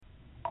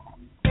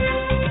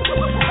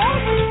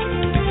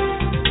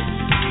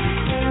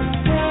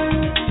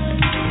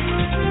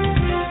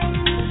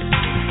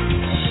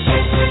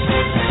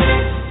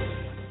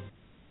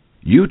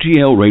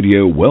UTL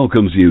Radio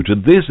welcomes you to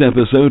this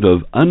episode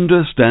of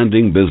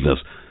Understanding Business,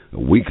 a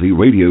weekly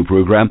radio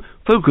program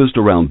focused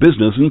around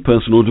business and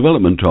personal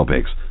development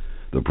topics.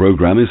 The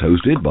program is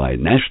hosted by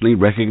nationally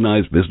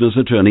recognized business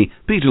attorney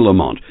Peter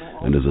Lamont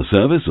and is a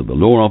service of the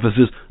law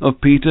offices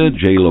of Peter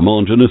J.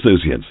 Lamont and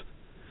Associates.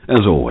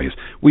 As always,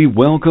 we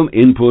welcome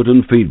input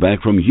and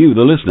feedback from you,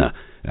 the listener,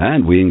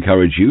 and we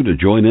encourage you to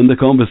join in the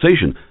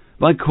conversation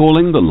by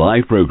calling the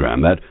live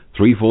program at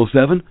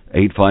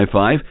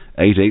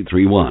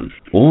 347-855-8831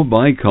 or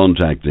by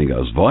contacting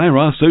us via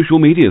our social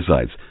media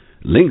sites.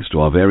 Links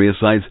to our various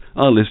sites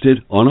are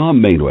listed on our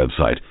main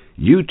website,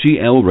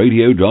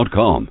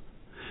 utlradio.com.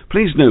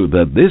 Please note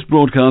that this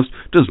broadcast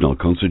does not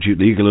constitute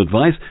legal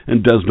advice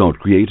and does not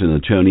create an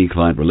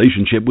attorney-client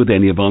relationship with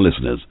any of our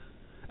listeners.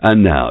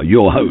 And now,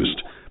 your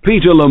host,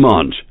 Peter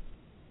Lamont.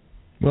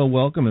 Well,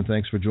 welcome and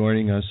thanks for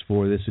joining us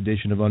for this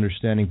edition of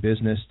Understanding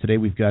Business. Today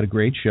we've got a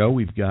great show.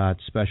 We've got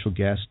special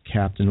guest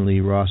Captain Lee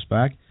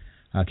Rossbach.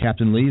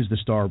 Captain Lee is the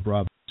star of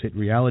Bravo's hit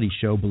reality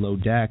show Below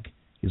Deck.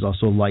 He's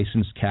also a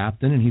licensed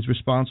captain, and he's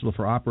responsible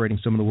for operating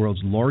some of the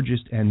world's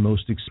largest and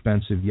most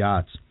expensive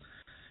yachts.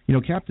 You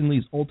know, Captain Lee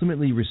is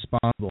ultimately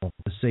responsible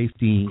for the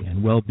safety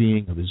and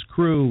well-being of his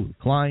crew,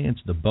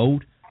 clients, the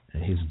boat,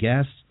 and his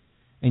guests.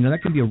 And, you know,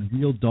 that can be a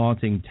real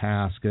daunting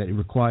task that it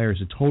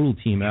requires a total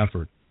team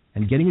effort.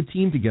 And getting a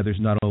team together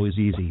is not always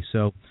easy.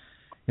 So,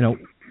 you know,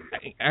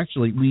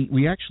 actually,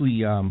 we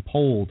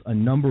polled a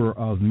number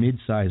of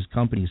mid-sized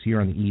companies here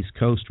on the East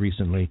Coast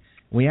recently.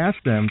 We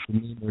asked them to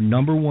name their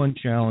number one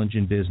challenge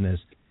in business,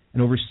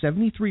 and over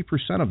 73%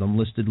 of them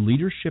listed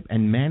leadership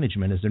and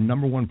management as their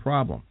number one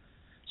problem.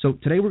 So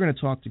today we're going to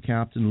talk to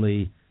Captain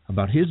Lee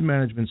about his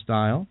management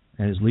style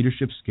and his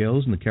leadership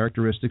skills and the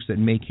characteristics that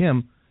make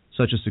him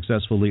such a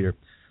successful leader.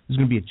 This is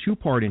going to be a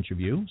two-part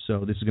interview,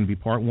 so this is going to be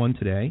part one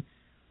today.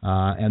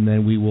 And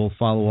then we will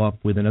follow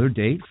up with another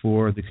date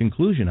for the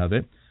conclusion of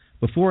it.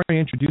 Before I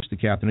introduce the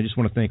captain, I just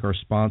want to thank our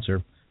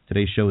sponsor.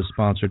 Today's show is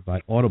sponsored by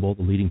Audible,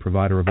 the leading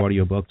provider of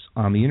audiobooks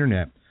on the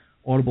Internet.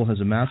 Audible has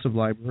a massive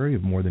library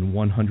of more than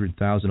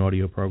 100,000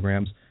 audio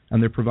programs,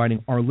 and they're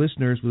providing our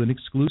listeners with an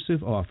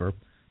exclusive offer.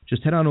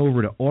 Just head on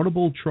over to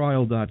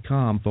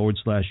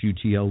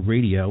audibletrial.com/UTL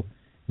radio,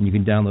 and you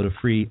can download a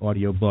free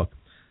audiobook.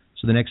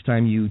 So the next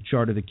time you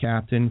charter the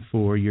captain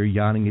for your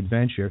yachting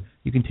adventure,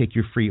 you can take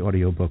your free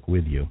audiobook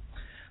with you.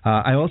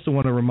 I also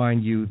want to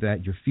remind you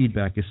that your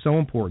feedback is so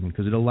important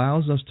because it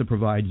allows us to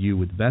provide you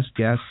with best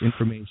guests,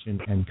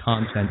 information, and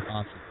content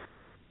possible.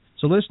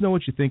 So let us know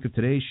what you think of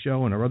today's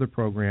show and our other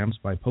programs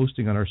by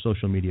posting on our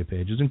social media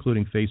pages,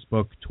 including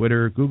Facebook,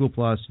 Twitter, Google+,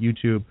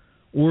 YouTube,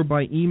 or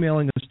by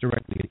emailing us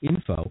directly at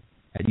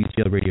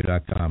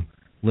info@utlradio.com.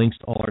 Links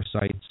to all our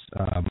sites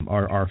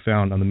are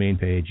found on the main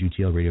page,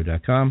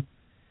 utlradio.com.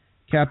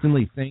 Captain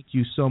Lee, thank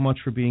you so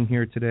much for being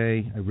here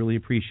today. I really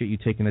appreciate you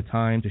taking the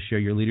time to share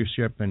your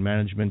leadership and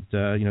management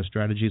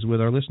strategies with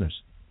our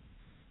listeners.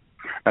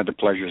 The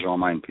pleasure is all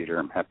mine, Peter.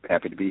 I'm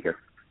happy to be here.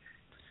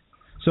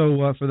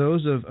 So for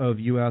those of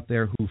you out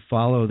there who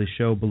follow the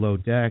show Below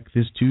Deck,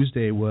 this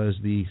Tuesday was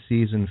the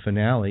season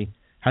finale.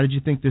 How did you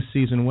think this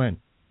season went?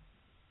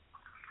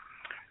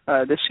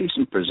 This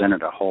season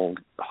presented a whole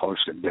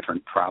host of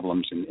different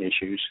problems and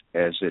issues,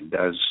 as it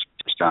does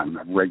just on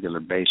a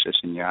regular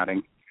basis in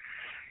yachting.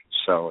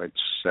 So it's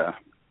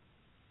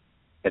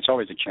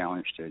always a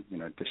challenge to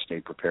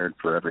stay prepared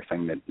for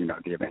everything that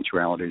the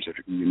eventualities that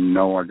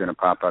are going to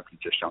pop up. You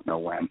just don't know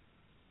when.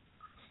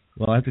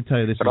 Well, I have to tell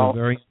you, this is a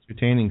very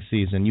entertaining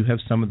season. You have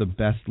some of the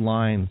best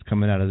lines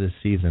coming out of this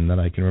season that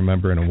I can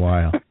remember in a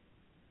while.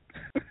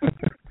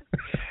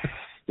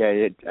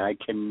 Yeah, I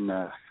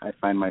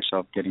find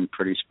myself getting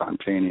pretty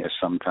spontaneous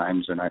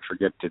sometimes, and I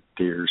forget that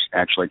there's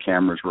actually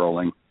cameras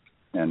rolling,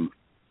 and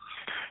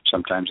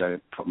sometimes I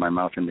put my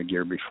mouth in the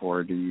gear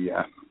before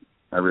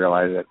I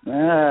realize that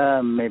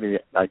maybe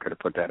I could have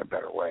put that a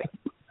better way.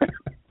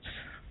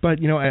 But,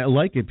 I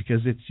like it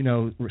because it's,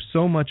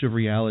 so much of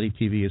reality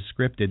TV is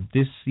scripted.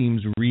 This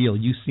seems real.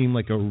 You seem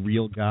like a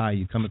real guy.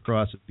 You come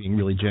across as being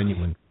really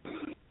genuine.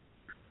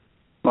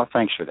 Well,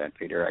 thanks for that,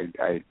 Peter.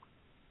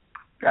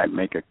 I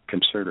make a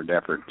concerted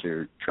effort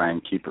to try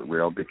and keep it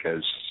real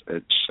because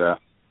it's. I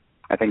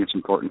think it's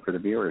important for the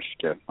viewers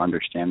to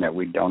understand that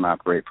we don't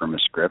operate from a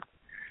script.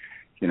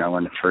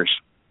 When the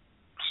first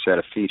set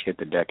of feet hit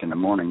the deck in the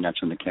morning, that's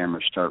when the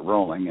cameras start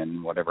rolling,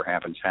 and whatever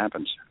happens,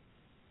 happens.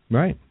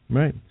 Right.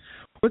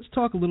 Let's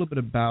talk a little bit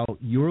about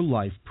your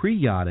life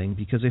pre-yachting,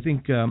 because I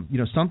think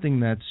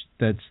something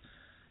that's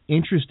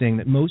interesting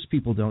that most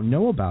people don't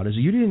know about is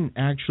you didn't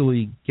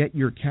actually get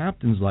your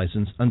captain's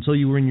license until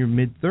you were in your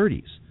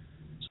mid-30s.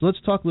 So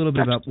let's talk a little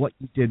bit about what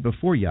you did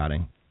before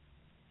yachting.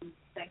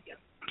 Thank you.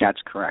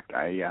 That's correct.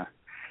 I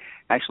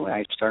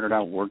started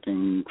out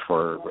working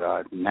for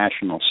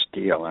National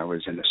Steel. I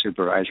was in the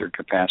supervisor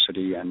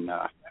capacity in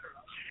the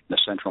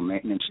Central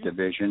Maintenance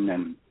Division,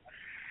 and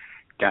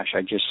gosh,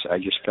 I just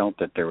felt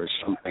that there was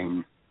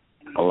something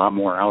a lot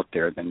more out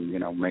there than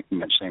making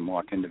that same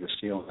walk into the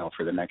steel mill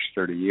for the next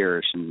 30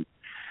 years, and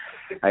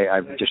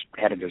I just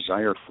had a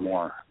desire for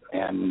more.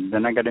 And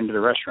then I got into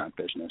the restaurant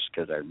business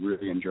because I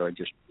really enjoyed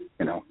just,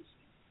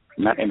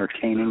 not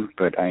entertaining,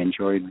 but I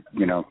enjoyed,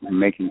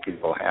 making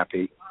people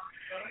happy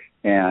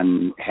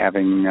and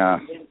having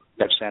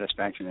that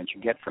satisfaction that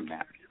you get from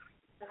that.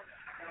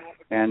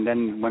 And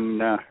then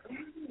when,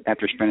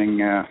 after spending,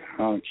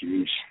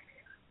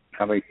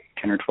 probably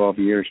 10 or 12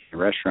 years in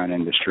the restaurant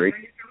industry,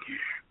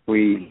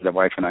 the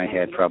wife and I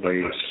had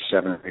probably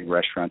 7 or 8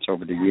 restaurants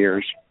over the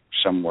years.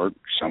 Some worked,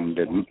 some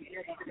didn't.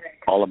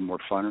 All of them were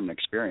fun and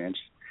experience.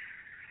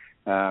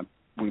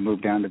 We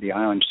moved down to the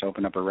islands to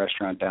open up a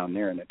restaurant down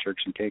there in the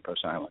Turks and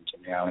Caicos Islands,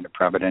 in the island of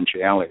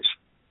Providenciales,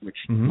 which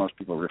most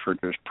people refer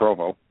to as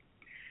Provo.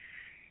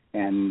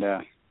 And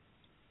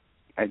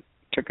I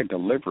took a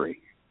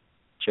delivery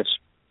just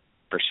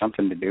for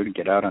something to do to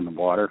get out on the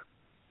water.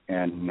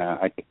 And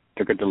I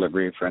took a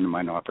delivery. A friend of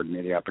mine offered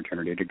me the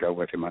opportunity to go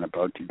with him on a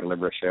boat to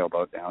deliver a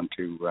sailboat down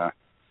to the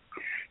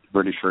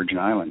British Virgin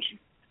Islands.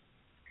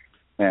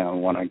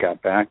 And when I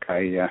got back,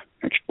 I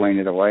explained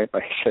to the wife,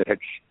 I said,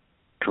 it's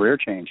career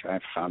change. I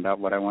found out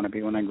what I want to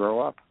be when I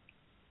grow up.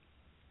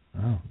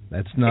 Oh,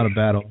 that's not a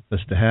bad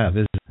office to have,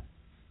 is it?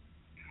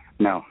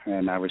 No,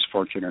 and I was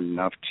fortunate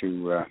enough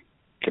to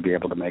be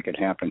able to make it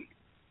happen.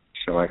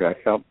 So I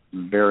felt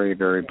very,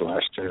 very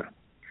blessed to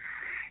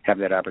have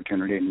that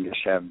opportunity and just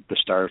have the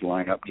stars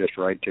line up just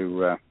right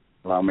to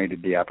allow me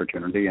the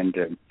opportunity and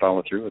to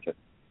follow through with it.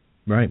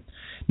 Right.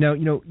 Now,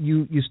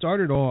 you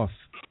started off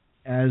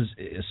as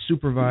a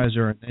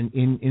supervisor and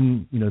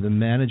in the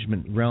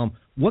management realm.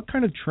 What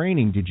kind of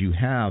training did you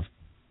have,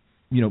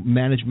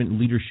 management and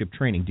leadership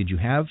training? Did you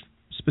have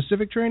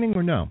specific training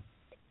or no?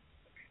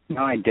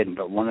 No, I didn't.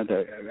 But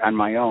on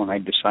my own, I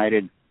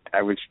decided I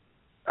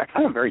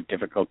found it very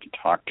difficult to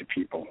talk to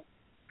people.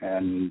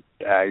 And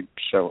a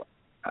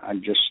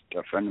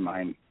friend of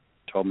mine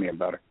told me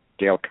about a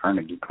Dale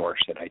Carnegie course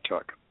that I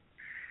took.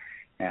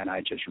 And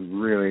I just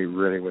really,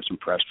 really was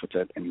impressed with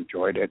it and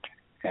enjoyed it.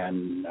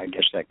 And I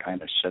guess that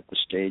kind of set the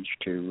stage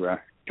to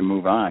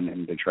move on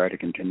and to try to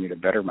continue to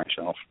better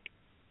myself.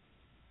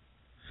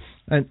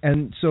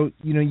 And so,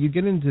 you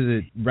get into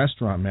the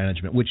restaurant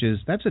management,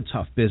 that's a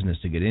tough business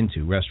to get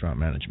into, restaurant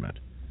management.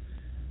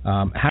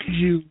 How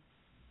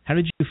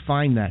did you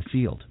find that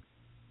field?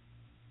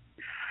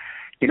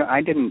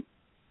 I didn't.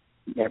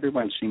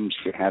 Everyone seems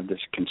to have this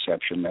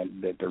conception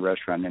that the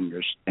restaurant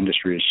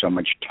industry is so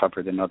much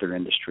tougher than other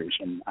industries,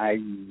 and I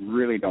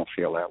really don't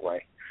feel that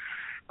way.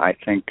 I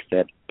think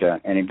that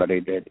anybody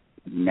that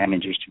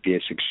manages to be a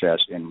success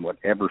in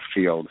whatever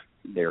field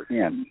they're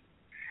in,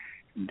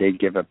 they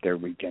give up their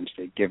weekends,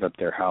 they give up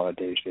their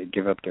holidays, they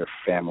give up their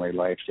family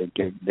life,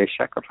 they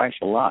sacrifice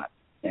a lot.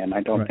 And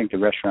I don't think the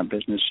restaurant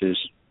business is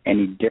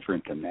any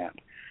different than that.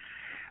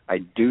 I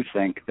do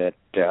think that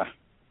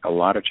a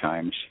lot of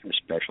times,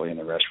 especially in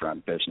the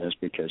restaurant business,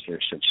 because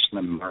there's such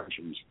slim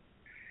margins,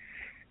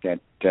 that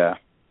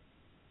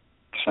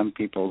some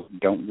people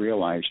don't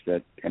realize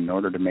that in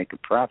order to make a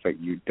profit,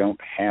 you don't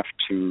have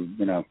to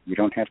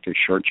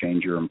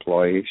shortchange your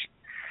employees.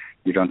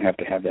 You don't have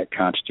to have that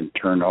constant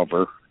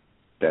turnover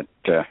that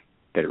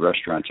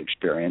restaurants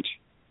experience.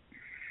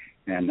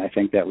 And I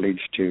think that leads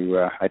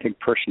to,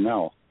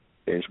 personnel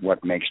is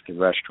what makes the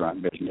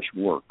restaurant business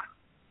work.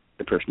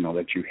 The personnel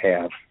that you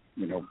have,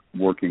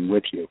 working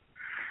with you.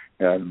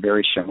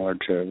 Very similar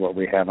to what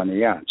we have on the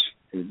yachts.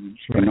 You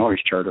can always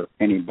charter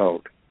any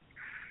boat,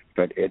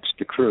 but it's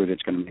the crew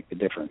that's going to make the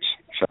difference.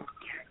 So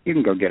you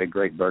can go get a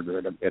great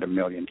burger at a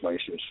million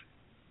places,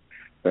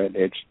 but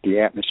it's the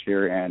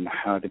atmosphere and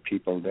how the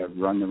people that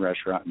run the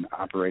restaurant and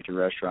operate the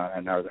restaurant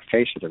and are the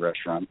face of the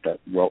restaurant that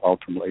will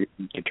ultimately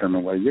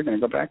determine whether you're going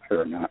to go back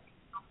there or not.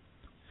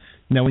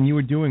 Now, when you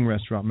were doing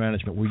restaurant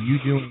management, were you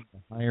doing the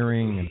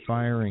hiring and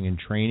firing and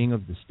training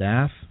of the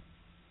staff?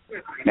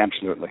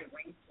 Absolutely.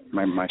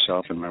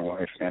 Myself and my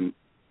wife. And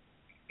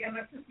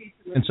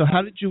so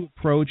how did you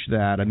approach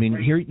that? I mean,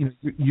 here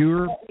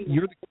you're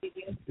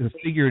the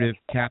figurative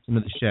captain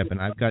of the ship,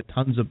 and I've got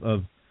tons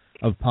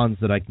of puns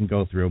that I can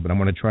go through, but I'm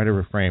going to try to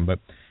refrain. But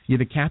you're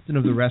the captain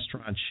of the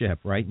restaurant ship,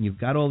 right? And you've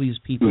got all these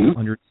people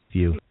underneath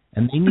you,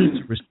 and they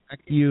need to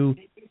respect you.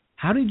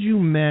 How did you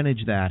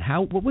manage that?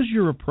 What was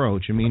your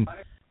approach? I mean,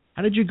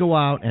 how did you go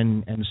out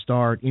and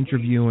start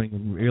interviewing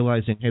and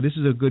realizing, hey, this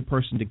is a good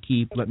person to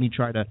keep. Let me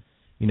try to,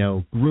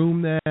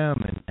 groom them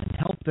and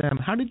help them.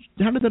 How did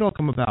that all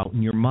come about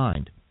in your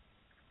mind?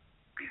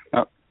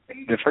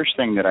 The first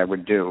thing that I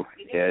would do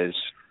is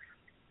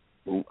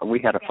we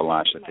had a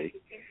philosophy.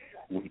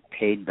 We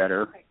paid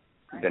better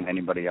than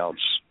anybody else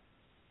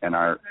in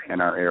our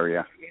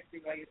area,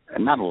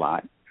 and not a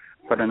lot,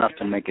 but enough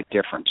to make a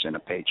difference in a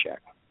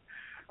paycheck.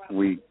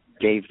 We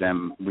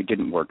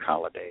didn't work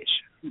holidays.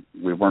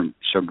 We weren't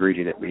so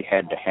greedy that we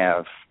had to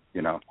have,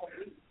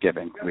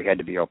 giving. We had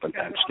to be open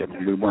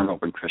Thanksgiving. We weren't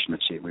open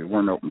Christmas Eve. We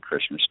weren't open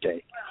Christmas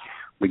Day.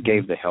 We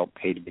gave the help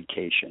paid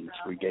vacations.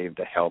 We gave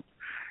the help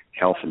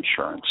health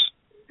insurance.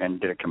 And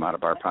did it come out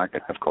of our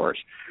pocket? Of course.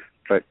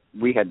 But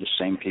we had the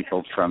same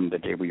people from the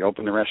day we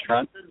opened the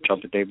restaurant till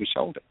the day we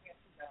sold it.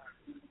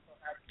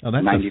 Oh,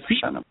 that's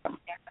 90% of them.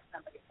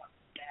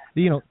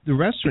 The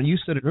restaurant, you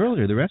said it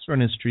earlier, the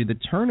restaurant industry, the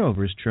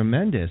turnover is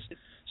tremendous.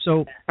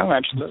 So, oh,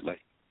 absolutely.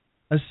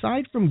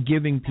 Aside from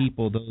giving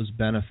people those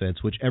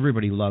benefits, which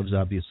everybody loves,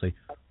 obviously,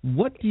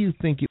 what do you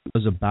think it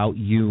was about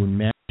you and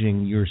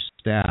managing your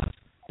staff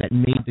that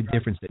made the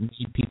difference, that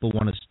made people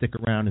want to stick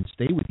around and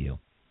stay with you?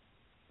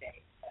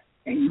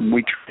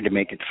 We try to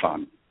make it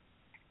fun.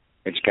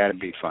 It's got to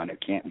be fun. It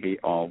can't be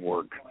all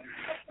work.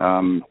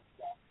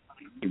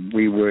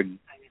 We would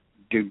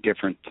do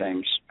different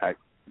things.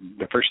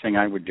 The first thing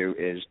I would do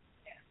is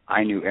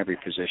I knew every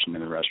position in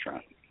the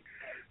restaurant.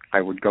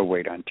 I would go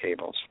wait on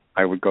tables.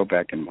 I would go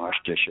back and wash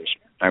dishes.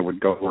 I would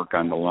go work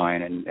on the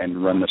line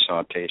and run the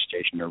saute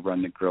station or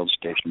run the grilled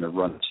station or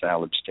run the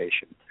salad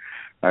station.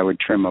 I would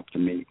trim up the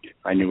meat.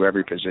 I knew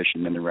every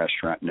position in the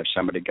restaurant, and if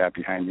somebody got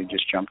behind me,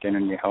 just jumped in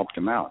and you helped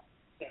them out.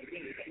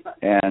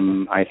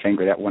 And I think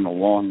that went a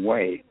long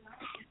way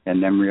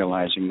in them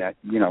realizing that,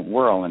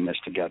 we're all in this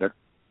together.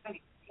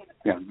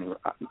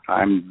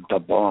 I'm the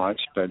boss,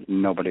 but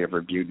nobody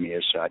ever viewed me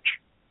as such.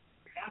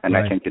 And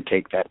right. I think to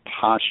take that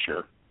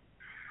posture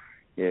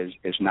is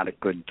not a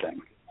good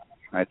thing.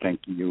 I think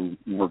you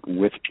work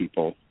with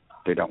people.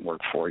 They don't work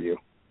for you.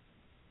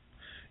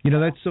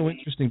 That's so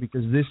interesting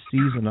because this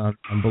season on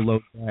Below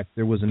Deck,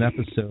 there was an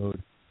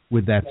episode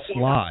with that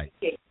slide.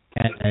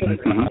 And I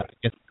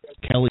guess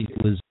Kelly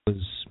was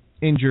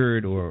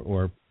injured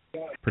or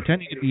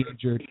pretending to be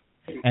injured,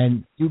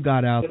 and you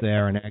got out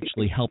there and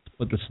actually helped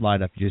put the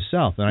slide up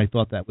yourself. And I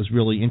thought that was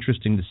really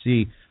interesting to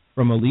see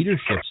from a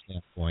leadership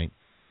standpoint,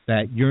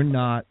 that you're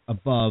not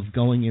above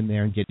going in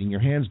there and getting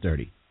your hands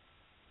dirty.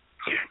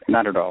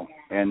 Not at all.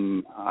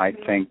 And I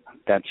think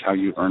that's how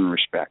you earn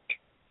respect,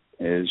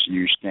 is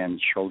you stand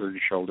shoulder to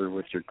shoulder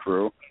with your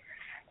crew,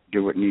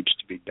 do what needs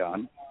to be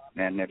done,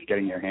 and if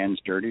getting your hands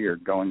dirty or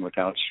going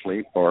without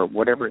sleep or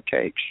whatever it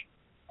takes,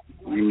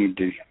 you need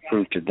to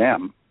prove to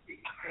them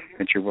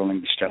that you're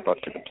willing to step up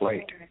to the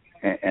plate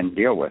and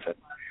deal with it.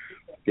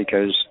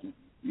 Because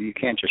you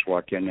can't just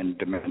walk in and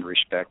demand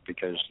respect,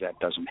 because that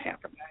doesn't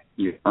happen.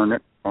 You earn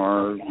it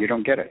or you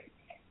don't get it.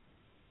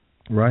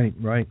 Right.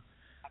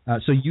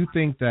 So you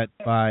think that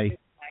by,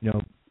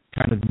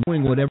 kind of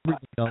knowing what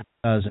everybody else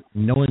does,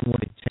 knowing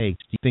what it takes,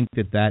 do you think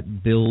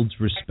that builds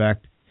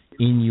respect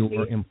in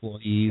your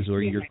employees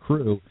or your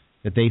crew,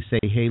 that they say,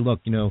 hey,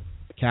 look,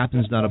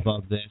 Captain's not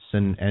above this,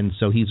 and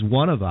so he's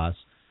one of us.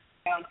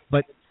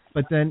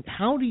 But then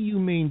how do you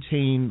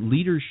maintain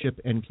leadership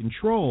and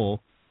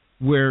control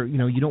where,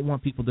 you don't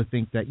want people to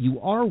think that you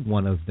are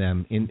one of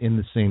them in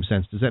the same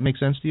sense? Does that make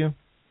sense to you?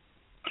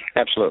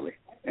 Absolutely.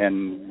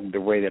 And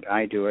the way that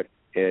I do it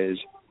is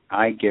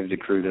I give the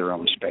crew their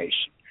own space.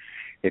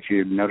 If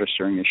you notice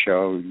during the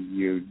show,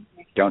 you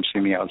don't see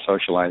me out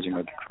socializing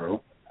with the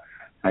crew.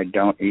 I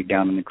don't eat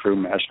down in the crew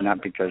mess,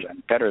 not because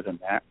I'm better than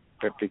that,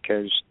 but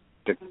because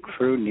the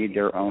crew need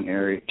their own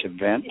area to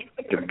vent,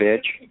 to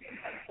bitch,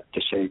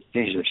 to say,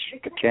 Jesus,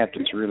 the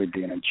captain's really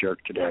being a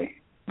jerk today,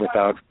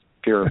 without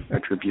fear of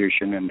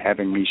attribution and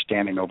having me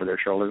standing over their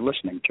shoulder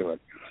listening to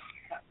it.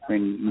 I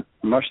mean,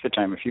 most of the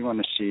time, if you want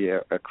to see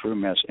a crew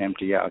mess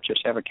empty out,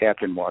 just have a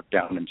captain walk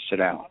down and sit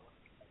down.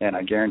 And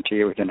I guarantee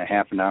you within a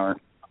half an hour,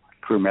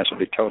 crew mess will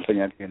be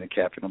totally empty and the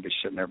captain will be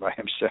sitting there by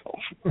himself.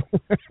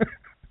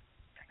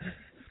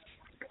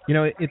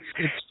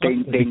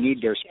 They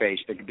need their space.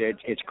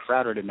 It's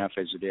crowded enough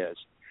as it is.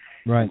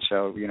 Right. And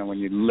so, when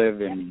you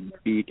live and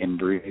eat and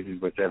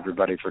breathe with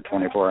everybody for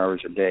 24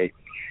 hours a day,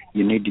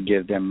 you need to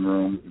give them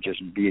room to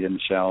just be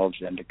themselves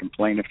and to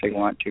complain if they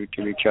want to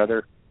each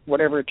other,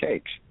 whatever it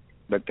takes.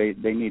 But they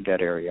need that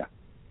area.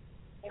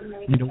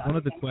 One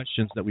of the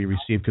questions that we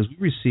received, because we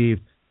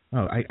received,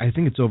 I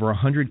think it's over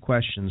 100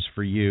 questions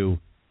for you,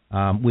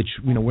 which,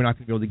 we're not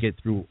going to be able to get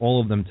through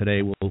all of them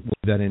today. We'll do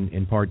that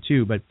in part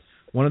 2. But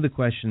one of the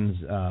questions,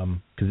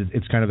 because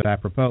it's kind of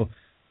apropos,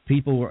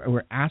 people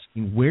were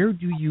asking, where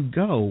do you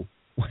go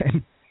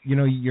when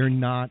you're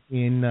not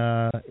in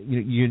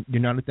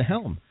you're not at the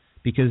helm,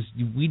 because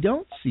we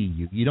don't see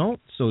you, you don't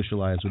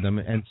socialize with them,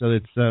 and so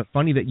it's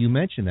funny that you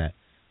mention that.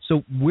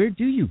 So where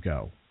do you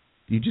go?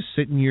 Do you just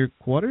sit in your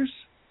quarters?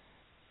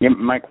 Yeah,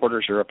 my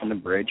quarters are up in the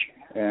bridge,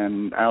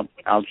 and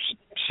I'll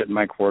sit in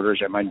my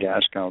quarters at my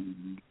desk. I'll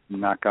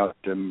knock out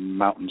the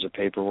mountains of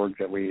paperwork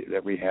that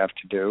we have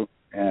to do,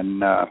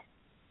 and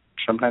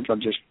sometimes I'll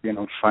just,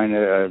 find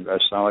a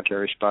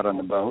solitary spot on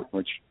the boat,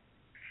 which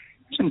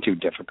isn't too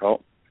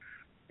difficult,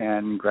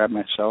 and grab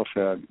myself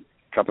a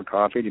cup of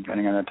coffee,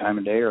 depending on the time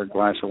of day, or a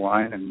glass of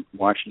wine, and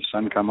watch the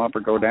sun come up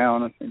or go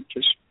down, and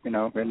just,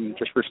 and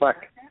just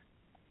reflect.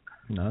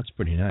 No, that's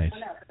pretty nice.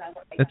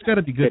 That's got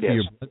to be good for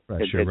your blood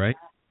pressure, right?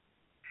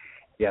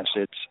 Yes,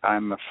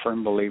 I'm a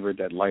firm believer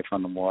that life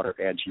on the water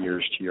adds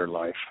years to your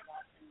life.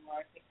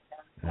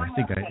 I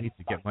think I need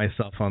to get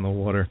myself on the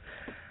water.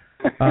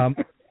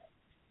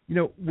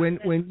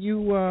 When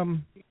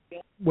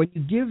you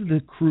give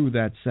the crew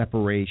that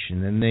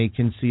separation and they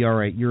can see, all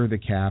right, you're the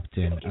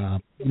captain,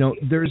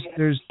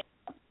 there's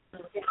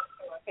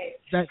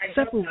that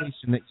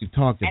separation that you've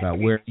talked about,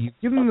 where you've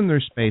given them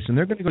their space and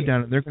they're going to go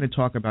down and they're going to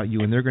talk about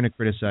you and they're going to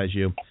criticize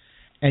you.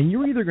 And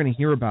you're either going to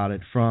hear about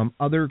it from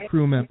other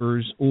crew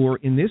members, or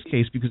in this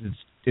case, because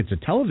it's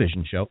a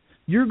television show,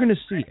 you're going to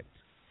see it.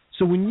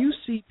 So when you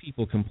see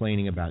people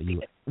complaining about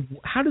you,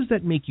 how does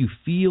that make you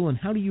feel, and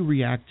how do you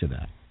react to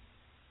that?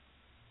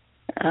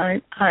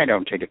 I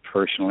don't take it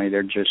personally.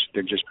 They're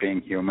just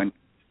being human,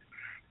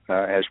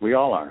 as we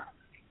all are.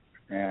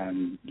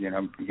 And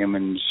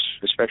humans,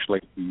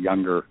 especially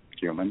younger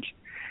humans,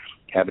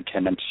 have a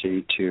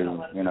tendency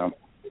to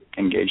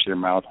engage their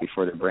mouth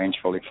before their brain's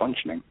fully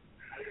functioning.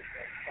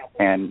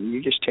 And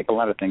you just take a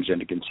lot of things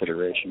into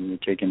consideration. You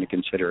take into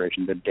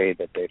consideration the day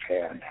that they've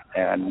had,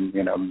 and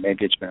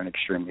maybe it's been an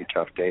extremely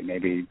tough day.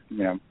 Maybe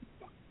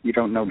you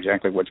don't know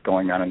exactly what's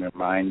going on in their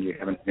mind. You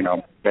haven't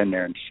been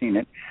there and seen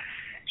it.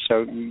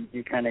 So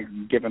you kind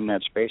of give them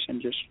that space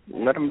and just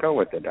let them go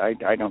with it.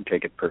 I don't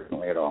take it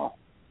personally at all.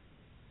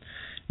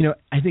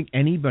 I think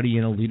anybody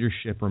in a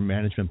leadership or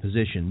management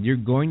position, you're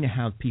going to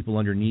have people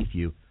underneath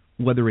you,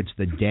 whether it's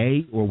the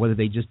day or whether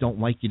they just don't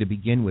like you to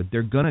begin with.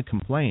 They're going to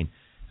complain.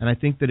 And I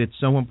think that it's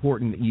so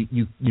important that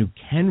you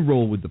can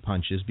roll with the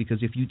punches,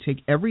 because if you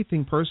take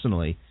everything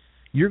personally,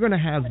 you're going to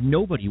have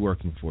nobody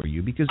working for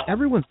you, because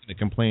everyone's going to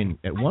complain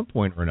at one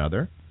point or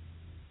another.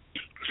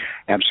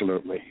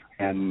 Absolutely.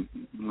 And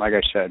like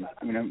I said,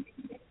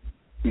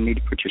 you need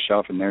to put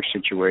yourself in their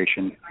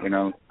situation.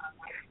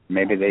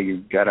 Maybe they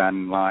got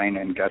online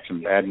and got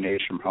some bad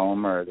news from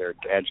home, or their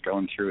dad's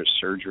going through a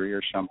surgery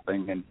or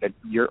something, and that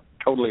you're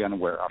totally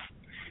unaware of,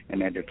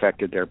 and it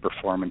affected their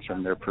performance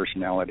and their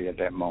personality at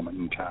that moment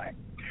in time.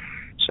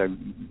 So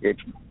if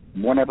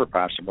whenever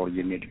possible,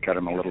 you need to cut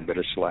them a little bit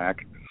of slack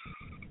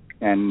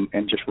and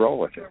just roll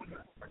with it.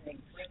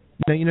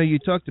 Now, you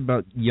talked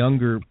about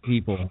younger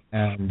people,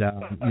 and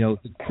the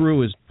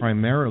crew is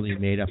primarily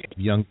made up of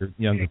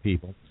younger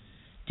people.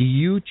 Do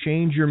you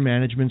change your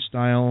management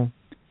style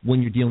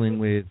when you're dealing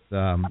with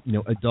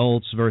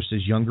adults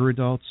versus younger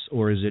adults,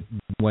 or is it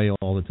way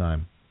all the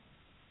time?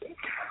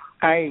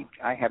 I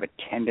have a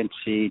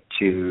tendency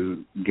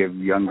to give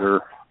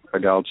younger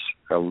adults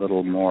a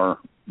little more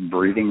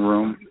breathing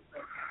room,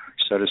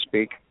 so to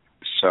speak.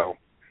 So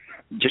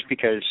just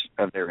because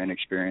of their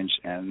inexperience,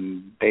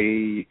 and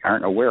they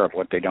aren't aware of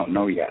what they don't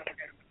know yet.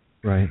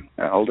 Right.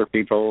 Older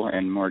people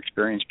and more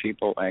experienced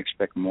people, I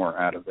expect more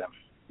out of them.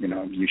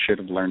 You should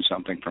have learned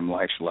something from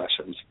life's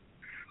lessons.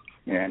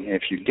 And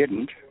if you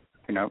didn't,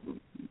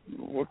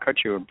 we'll cut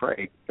you a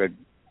break, but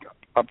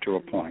up to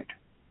a point.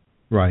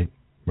 Right.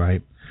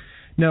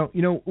 Now,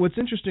 what's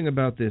interesting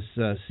about this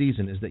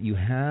season is that you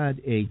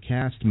had a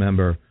cast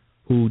member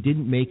who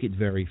didn't make it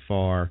very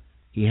far.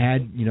 He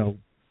had,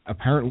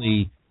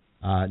 apparently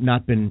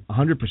not been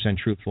 100%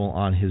 truthful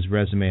on his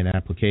resume and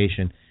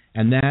application,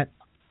 and that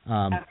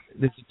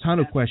there's a ton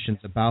of questions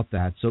about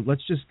that. So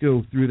let's just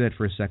go through that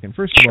for a second.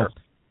 First of all,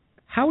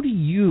 how do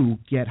you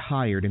get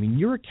hired? I mean,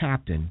 you're a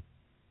captain,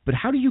 but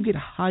how do you get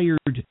hired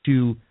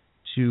to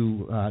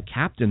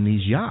captain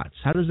these yachts?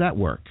 How does that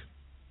work?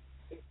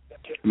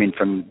 I mean,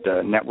 from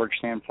the network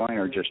standpoint,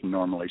 or just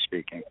normally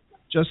speaking?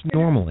 Just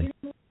normally.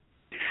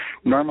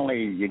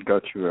 Normally, you'd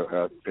go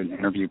through an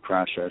interview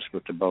process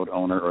with the boat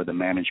owner or the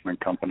management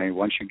company.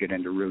 Once you get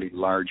into really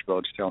large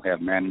boats, they'll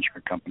have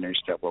management companies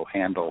that will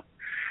handle.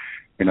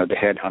 The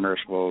headhunters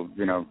will,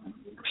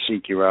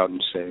 seek you out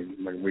and say,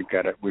 we've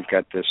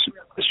got this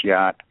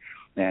yacht,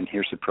 and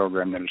here's the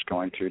program that it's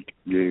going through.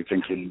 Do you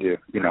think you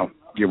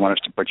want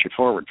us to put you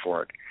forward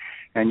for it?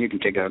 And you can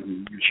take a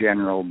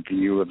general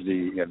view of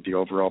the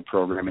overall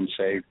program and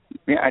say,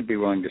 yeah, I'd be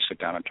willing to sit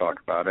down and talk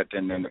about it,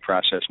 and then the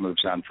process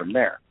moves on from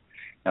there.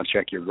 They'll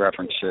check your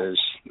references.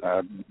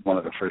 One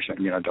of the first things,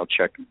 they'll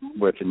check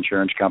with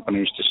insurance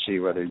companies to see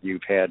whether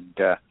you've had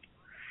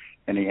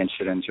any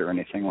incidents or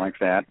anything like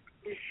that.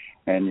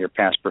 And your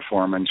past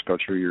performance, go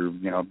through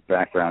your,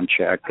 background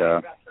check,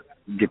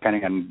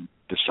 depending on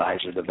the size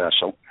of the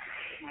vessel.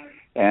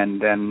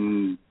 And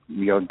then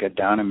you'll get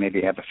down and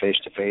maybe have a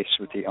face-to-face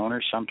with the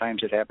owner.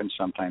 Sometimes it happens,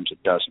 sometimes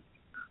it doesn't.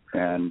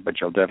 But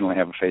you'll definitely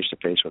have a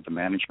face-to-face with the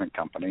management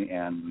company,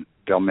 and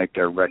they'll make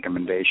their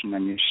recommendation,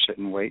 and you sit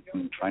and wait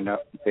and find out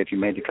if you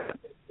made the cut.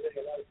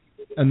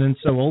 And then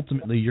so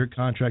ultimately your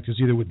contract is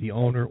either with the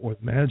owner or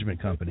the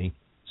management company.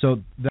 So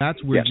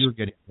that's where you're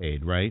getting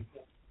paid, right?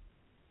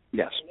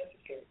 Yes.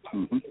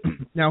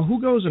 Mm-hmm. Now,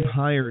 who goes and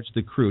hires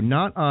the crew?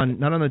 Not on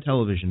the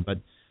television, but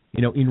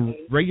in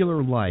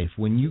regular life,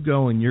 when you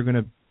go and you're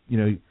going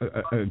to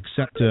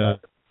accept a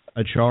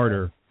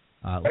charter,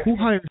 who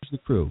hires the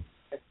crew?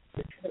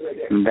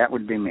 That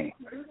would be me.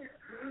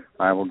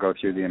 I will go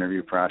through the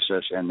interview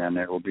process, and then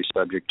it will be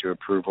subject to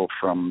approval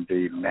from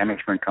the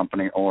management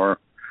company or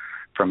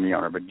from the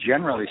owner. But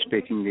generally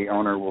speaking, the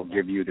owner will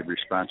give you the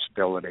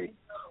responsibility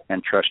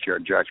and trust your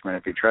judgment.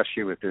 If he trusts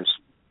you with this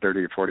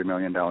 $30 or $40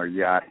 million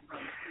yacht,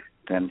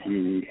 then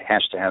he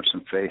has to have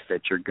some faith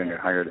that you're going to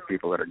hire the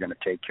people that are going to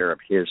take care of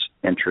his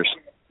interests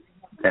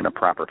in a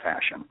proper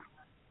fashion.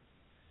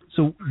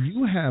 So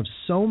you have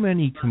so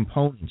many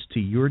components to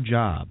your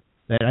job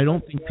that I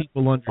don't think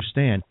people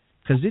understand,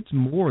 because it's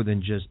more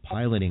than just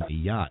piloting a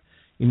yacht.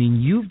 I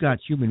mean, you've got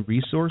human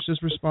resources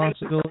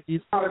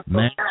responsibilities,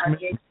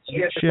 management,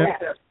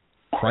 leadership,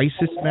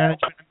 crisis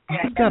management.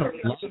 You've got a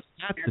lot of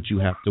hats that you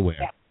have to wear.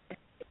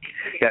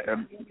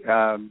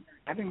 Yeah,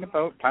 having the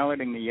boat,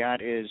 piloting the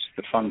yacht is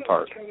the fun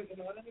part,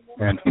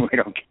 and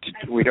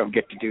we don't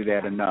get to do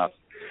that enough.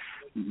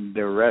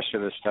 The rest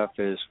of the stuff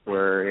is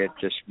where it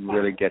just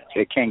really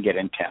can get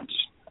intense,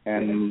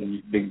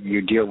 and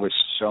you deal with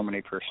so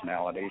many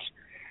personalities,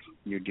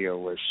 you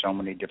deal with so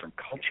many different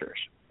cultures.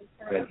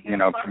 That,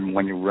 from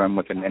when you run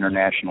with an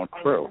international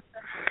crew,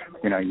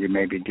 you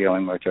may be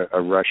dealing with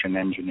a Russian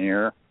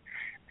engineer,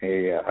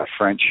 a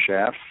French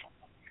chef,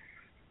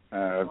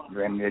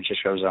 and it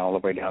just goes all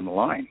the way down the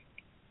line.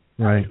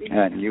 Right.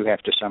 And you have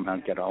to somehow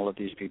get all of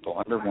these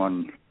people under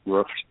one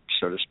roof,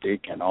 so to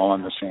speak, and all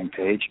on the same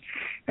page,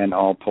 and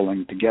all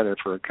pulling together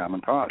for a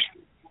common cause.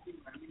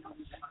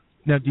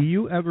 Now, do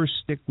you ever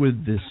stick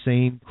with the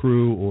same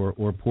crew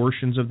or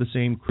portions of the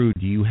same crew?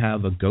 Do you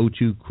have a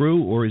go-to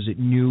crew, or is it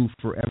new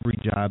for every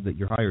job that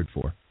you're hired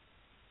for?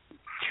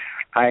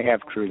 I have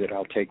crew that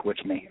I'll take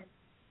with me.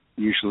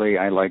 Usually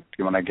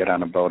when I get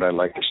on a boat, I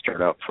like to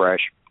start out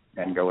fresh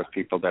and go with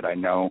people that I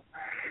know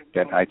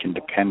that I can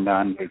depend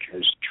on,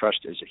 because trust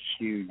is a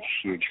huge,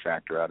 huge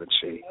factor out at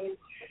sea.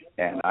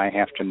 And I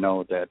have to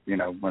know that,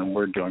 when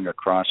we're doing a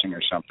crossing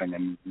or something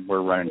and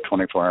we're running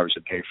 24 hours a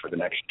day for the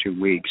next 2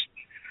 weeks,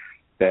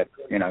 that,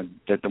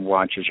 that the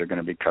watches are going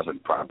to be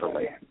covered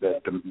properly,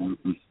 that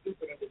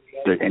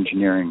the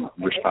engineering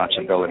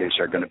responsibilities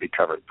are going to be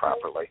covered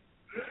properly.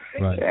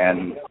 Right.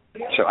 And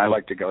so I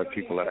like to go with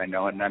people that I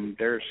know, and then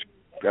there's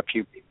a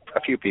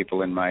few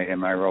people in my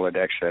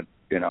Rolodex that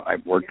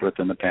I've worked with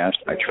in the past.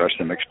 I trust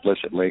them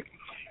explicitly,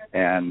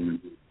 and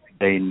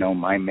they know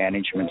my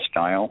management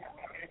style,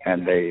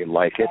 and they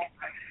like it.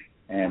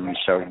 And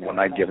so when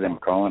I give them a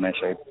call and I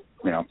say,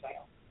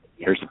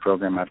 here's the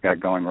program I've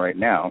got going right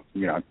now,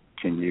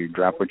 can you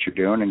drop what you're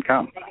doing and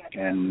come?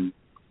 And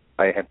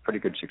I have pretty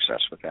good success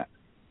with that.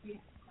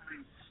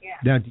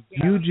 Now, do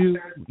you do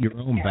your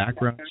own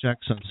background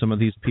checks on some of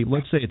these people?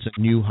 Let's say it's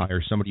a new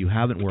hire, somebody you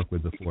haven't worked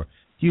with before.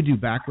 Do you do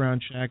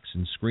background checks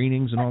and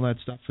screenings and all that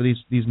stuff for these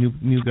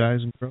new guys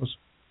and girls?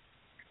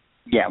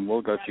 Yeah,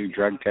 we'll go through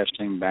drug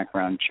testing,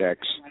 background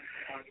checks,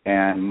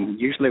 and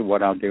usually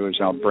what I'll do is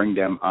I'll bring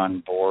them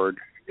on board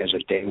as a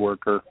day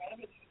worker,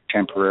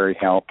 temporary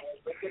help,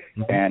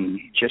 and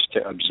just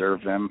to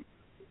observe them,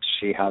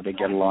 see how they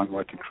get along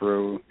with the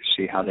crew,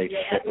 see how they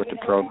fit with the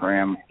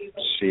program,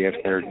 see if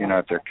they're,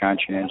 if they're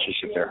conscientious,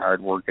 if they're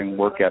hardworking.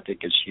 Work ethic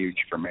is huge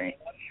for me.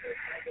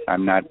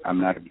 I'm not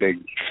a big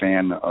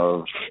fan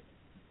of,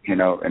 an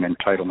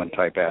entitlement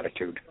type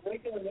attitude.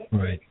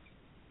 Right.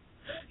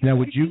 Now,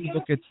 would you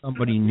look at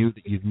somebody new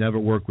that you've never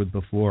worked with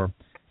before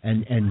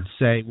and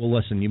say, well,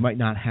 listen, you might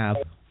not have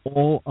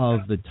all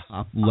of the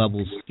top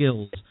level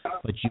skills,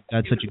 but you've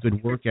got such a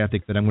good work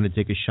ethic that I'm going to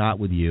take a shot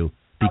with you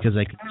because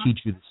I can teach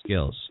you the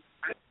skills?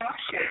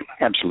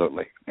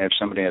 Absolutely. If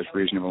somebody has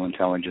reasonable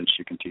intelligence,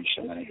 you can teach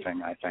them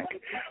anything, I think.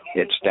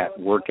 It's that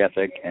work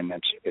ethic, and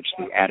it's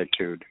the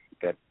attitude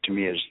that, to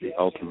me, is the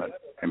ultimate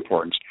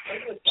importance.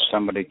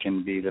 Somebody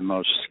can be the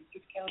most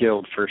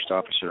skilled first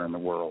officer in the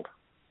world,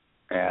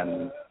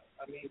 and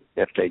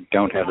if they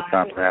don't have the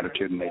proper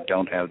attitude and they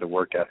don't have the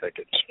work ethic,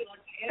 it's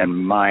in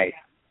my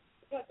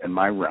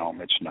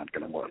realm, it's not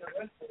going to work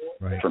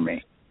for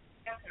me.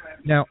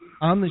 Now,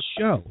 on the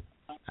show,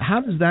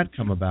 how does that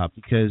come about?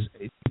 Because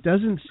it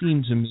doesn't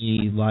seem to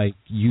me like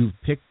you've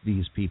picked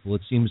these people.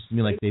 It seems to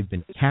me like they've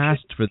been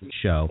cast for the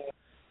show.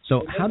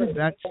 So how did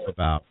that come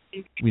about,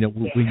 when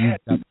you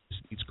got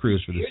these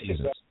crews for the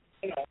seasons?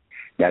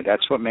 Yeah,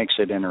 that's what makes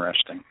it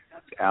interesting.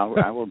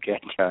 I will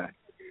get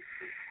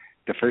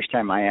the first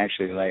time I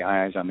actually lay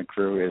eyes on the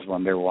crew is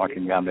when they're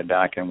walking down the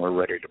dock and we're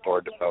ready to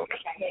board the boat.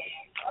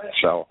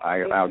 So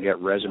I'll get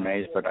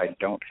resumes, but I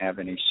don't have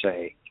any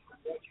say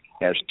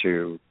as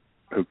to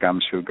who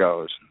comes, who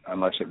goes,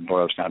 unless it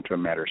boils down to a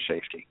matter of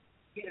safety.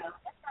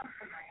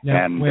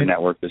 Now, and the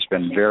network has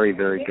been very,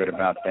 very good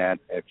about that.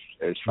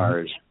 As far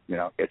as,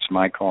 it's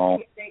my call.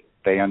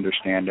 They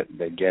understand it.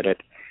 They get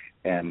it.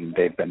 And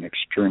they've been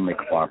extremely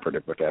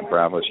cooperative with that.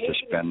 Bravo's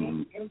just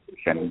been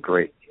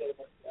great.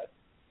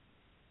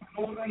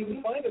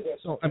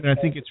 So, I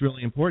think it's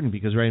really important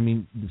because, right,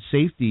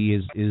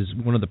 safety is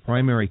one of the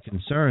primary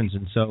concerns.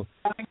 And so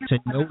to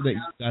know that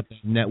you've got that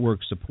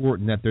network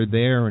support and that they're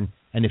there, and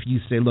if you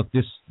say, look,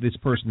 this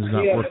person is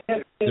not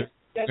working, they're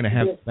going to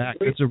have it back,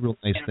 that's a real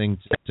nice thing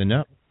to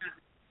know.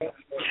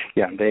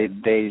 Yeah,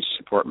 they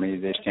support me.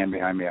 They stand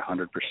behind me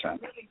 100%.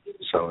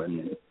 So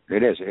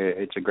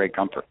it's a great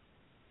comfort.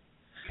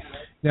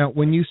 Now,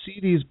 when you see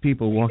these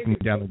people walking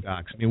down the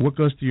docks, what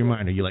goes through your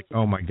mind? Are you like,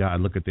 oh my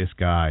God, look at this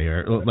guy,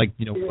 or like,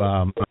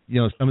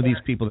 some of these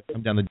people that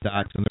come down the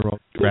docks and they're all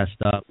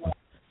dressed up,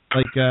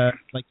 like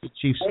the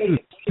Chief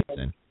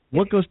Stewart.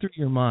 What goes through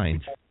your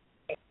mind?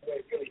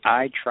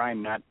 I try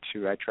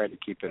to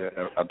keep it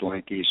a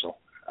blank easel.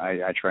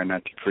 I try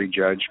not to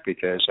prejudge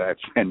because I've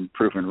been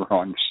proven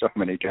wrong so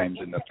many times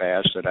in the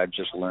past that I've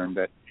just learned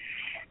that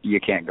you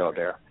can't go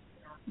there.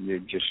 You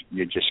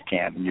just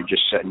can't. And you're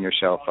just setting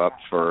yourself up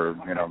for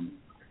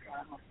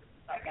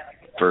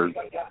for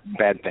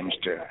bad things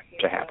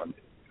to happen.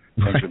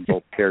 Things would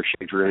go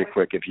pear-shaped really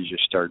quick if you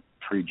just start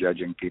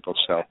prejudging people.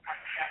 So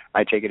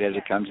I take it as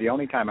it comes. The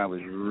only time I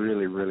was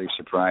really, really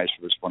surprised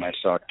was when I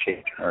saw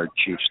Kate, our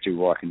Chief Stew,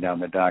 walking down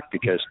the dock,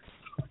 because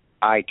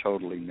I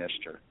totally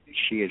missed her.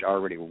 She had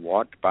already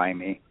walked by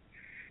me,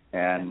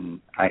 and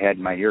I had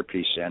my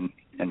earpiece in,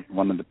 and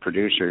one of the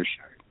producers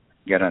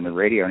got on the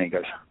radio, and he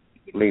goes,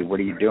 "Lee, what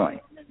are you doing?"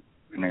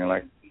 And they're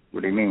like,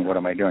 "What do you mean, what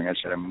am I doing?" I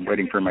said, "I'm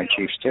waiting for my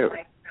Chief Stew."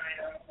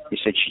 He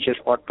said, "She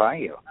just walked by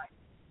you."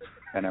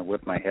 And I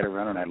whipped my head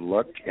around and I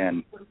looked,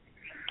 and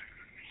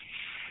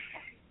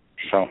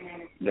so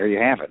there you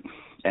have it.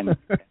 And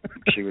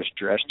she was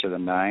dressed to the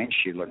nines.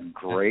 She looked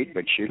great,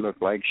 but she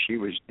looked like she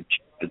was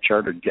the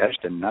chartered guest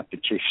and not the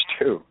Chief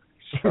Stew.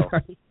 So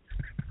right.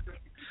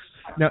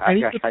 Now,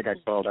 I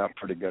got called out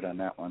pretty good on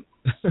that one.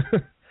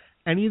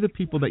 Any of the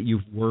people that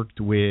you've worked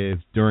with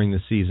during the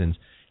seasons,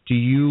 do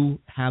you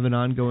have an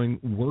ongoing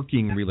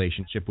working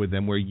relationship with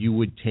them where you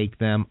would take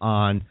them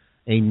on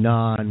a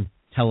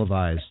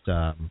non-televised,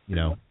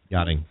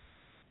 yachting?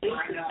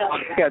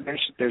 Yeah,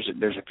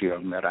 there's a few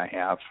of them that I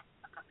have,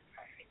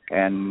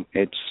 and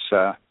it's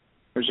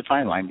there's a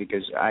fine line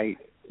because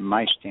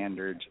my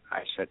standards, I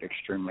set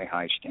extremely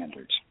high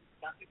standards,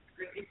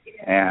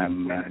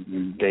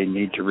 and they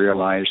need to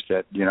realize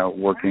that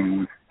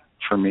working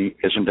for me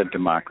isn't a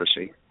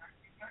democracy.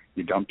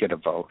 You don't get a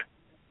vote,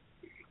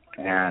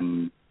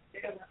 and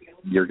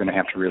you're going to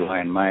have to rely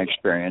on my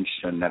experience,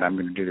 and that I'm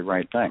going to do the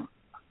right thing.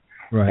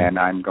 Right. And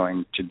I'm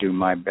going to do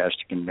my best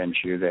to convince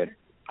you that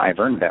I've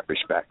earned that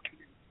respect.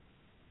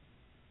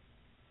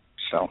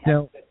 So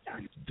now,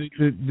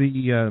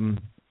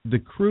 the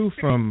crew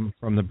from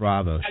the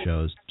Bravo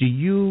shows, do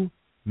you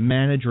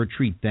manage or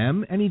treat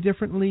them any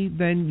differently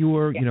than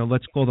your,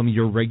 let's call them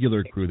your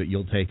regular crew that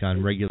you'll take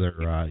on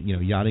regular,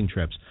 yachting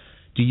trips?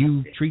 Do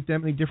you treat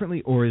them any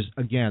differently, or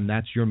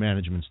that's your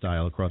management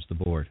style across the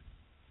board?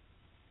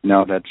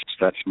 No,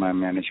 that's my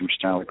management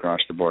style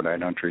across the board. I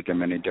don't treat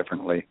them any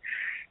differently.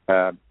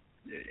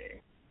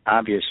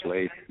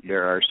 Obviously,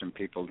 there are some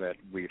people that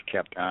we've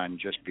kept on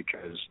just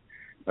because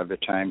of the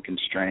time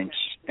constraints,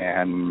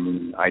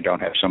 and I don't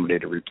have somebody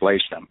to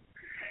replace them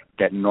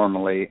that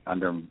normally,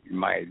 under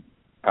my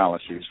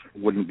policies,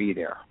 wouldn't be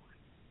there.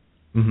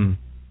 Mm-hmm.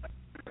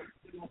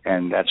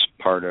 And that's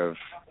part of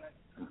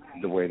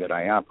the way that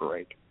I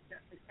operate.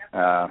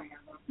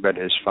 But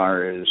as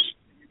far as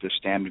the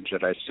standards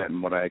that I set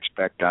and what I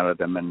expect out of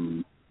them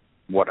and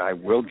what I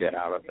will get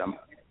out of them,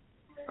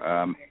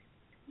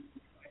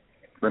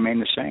 remain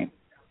the same.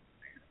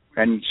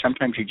 And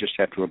sometimes you just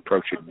have to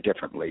approach it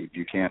differently.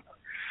 You can't.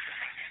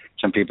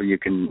 Some people you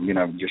can,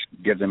 just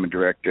give them a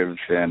directive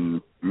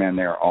and, man,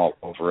 they're all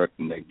over it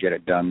and they get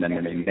it done and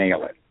then they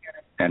nail it.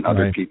 And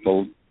other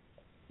people,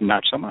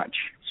 not so much.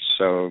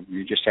 So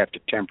you just have to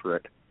temper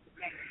it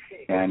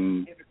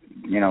and,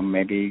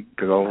 maybe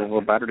go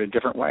about it a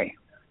different way.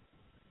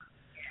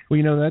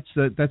 Well,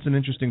 that's an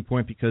interesting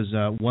point because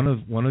one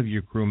of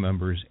your crew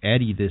members,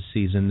 Eddie, this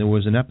season, there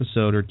was an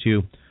episode or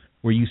two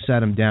where you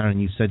sat him down and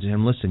you said to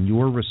him, "Listen,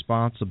 you're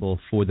responsible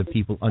for the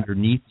people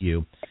underneath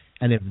you,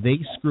 and if they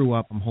screw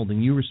up, I'm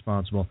holding you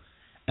responsible."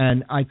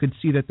 And I could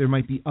see that there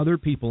might be other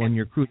people in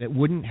your crew that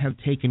wouldn't have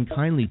taken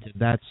kindly to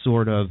that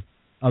sort of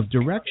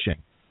direction.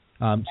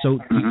 So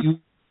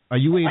are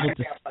you able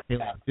to say, hey,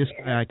 this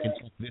guy I can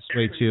talk this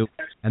way to,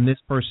 and this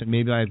person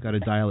maybe I've got to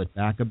dial it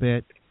back a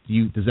bit?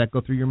 Does that go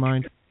through your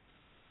mind?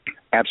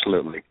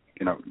 Absolutely.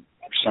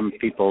 Some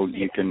people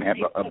you can have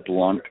a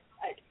blunt,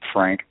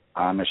 frank,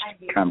 honest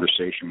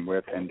conversation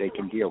with, and they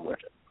can deal with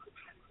it.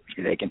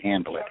 They can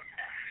handle it.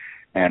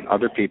 And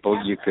other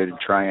people you could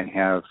try and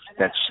have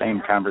that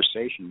same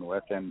conversation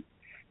with, and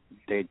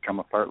they'd come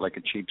apart like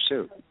a cheap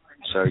suit.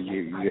 So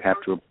you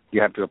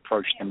have to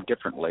approach them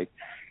differently,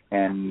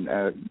 and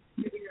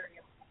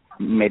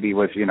maybe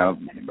with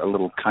a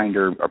little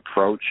kinder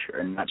approach,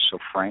 and not so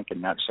frank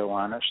and not so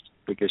honest,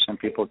 because some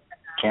people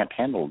can't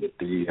handle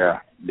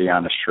the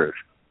honest truth.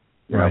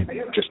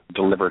 Just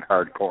delivered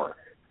hardcore.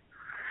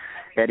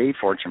 Eddie,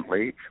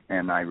 fortunately,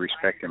 and I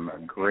respect him a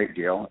great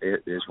deal,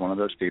 is one of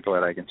those people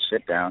that I can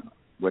sit down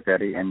with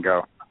Eddie and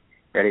go,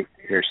 "Eddie,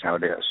 here's how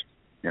it is.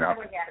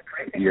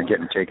 You're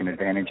getting taken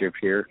advantage of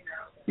here.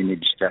 You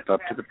need to step up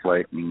to the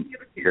plate, and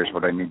here's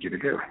what I need you to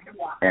do."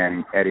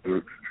 And Eddie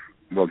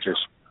will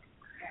just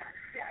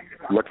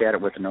look at it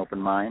with an open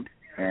mind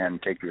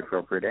and take the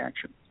appropriate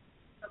action.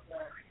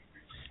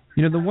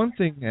 The one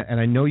thing, and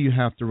I know you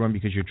have to run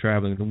because you're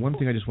traveling, the one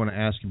thing I just want to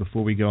ask you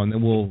before we go, and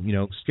then we'll,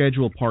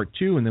 schedule part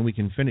 2, and then we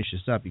can finish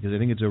this up, because I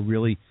think it's a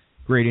really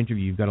great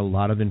interview. You've got a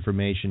lot of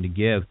information to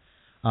give.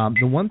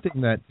 The one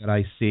thing that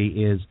I see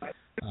is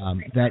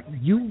that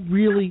you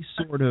really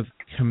sort of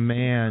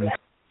command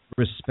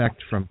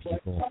respect from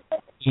people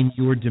in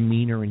your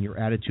demeanor and your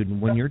attitude. And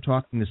when you're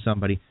talking to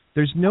somebody,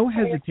 there's no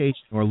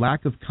hesitation or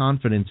lack of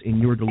confidence in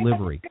your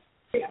delivery.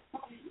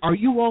 Are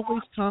you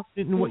always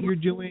confident in what you're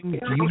doing?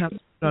 Do you have to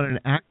put on an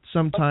act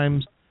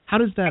sometimes? How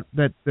does that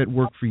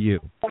work for you?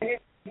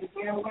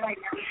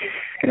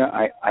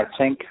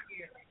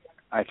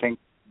 I think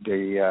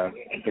the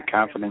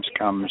confidence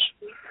comes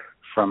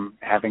from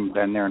having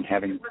been there and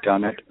having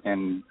done it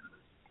and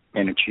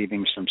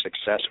achieving some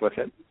success with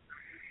it.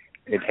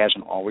 It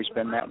hasn't always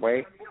been that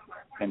way,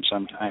 and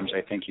sometimes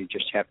I think you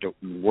just have to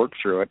work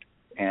through it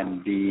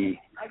and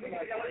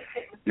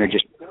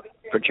just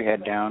put your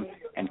head down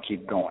and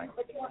keep going.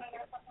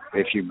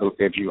 If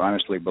you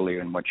honestly believe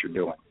in what you're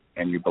doing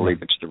and you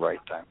believe it's the right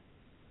time.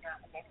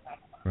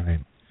 Right.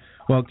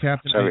 Well,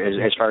 Captain. So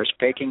as far as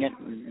faking it,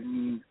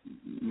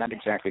 not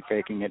exactly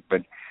faking it,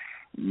 but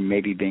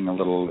maybe being a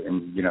little,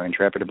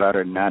 intrepid about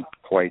it, not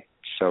quite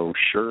so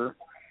sure.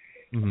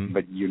 Mm-hmm.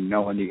 But in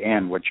the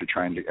end what you're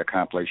trying to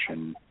accomplish,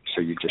 and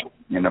so you just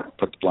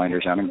put the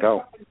blinders on and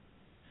go.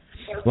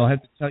 Well, I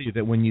have to tell you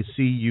that when you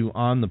see you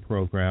on the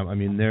program, I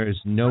mean, there is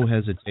no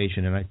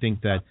hesitation, and I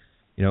think that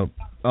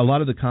a lot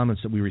of the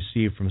comments that we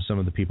received from some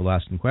of the people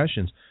asking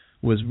questions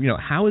was,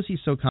 how is he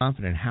so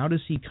confident? How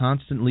does he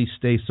constantly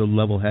stay so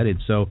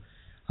level-headed? So,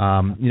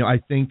 I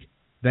think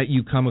that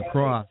you come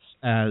across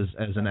as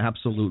an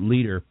absolute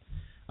leader.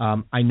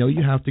 I know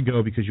you have to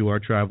go because you are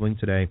traveling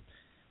today.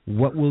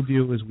 What we'll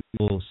do is we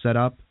will set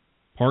up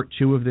part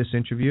 2 of this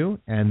interview,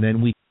 and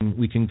then we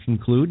can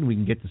conclude and we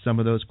can get to some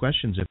of those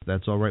questions if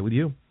that's all right with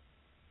you.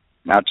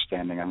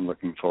 Outstanding. I'm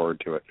looking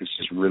forward to it. This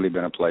has really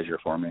been a pleasure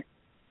for me.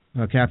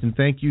 Captain,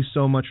 thank you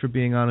so much for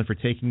being on and for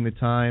taking the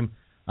time.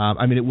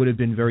 It would have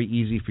been very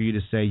easy for you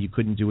to say you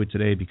couldn't do it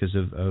today because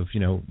of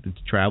the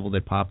travel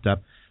that popped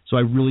up. So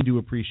I really do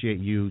appreciate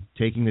you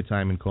taking the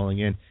time and calling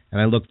in,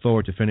 and I look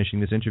forward to finishing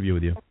this interview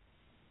with you.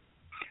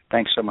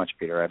 Thanks so much,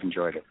 Peter. I've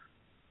enjoyed it.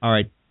 All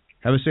right.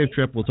 Have a safe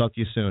trip. We'll talk to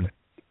you soon.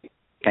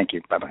 Thank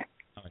you. Bye-bye.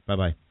 All right.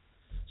 Bye-bye.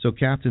 So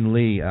Captain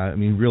Lee,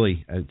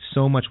 really,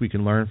 so much we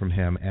can learn from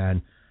him,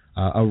 and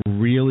a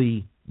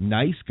really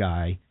nice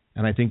guy.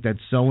 And I think that's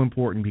so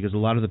important because a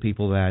lot of the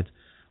people that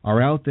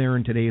are out there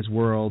in today's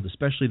world,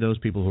 especially those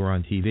people who are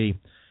on TV,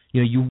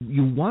 you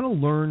want to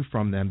learn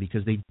from them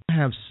because they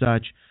have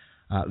such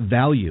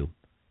value,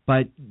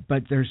 but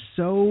they're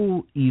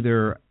so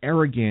either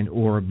arrogant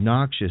or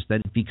obnoxious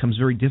that it becomes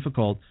very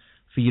difficult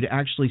for you to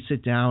actually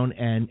sit down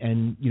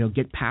and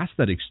get past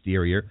that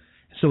exterior.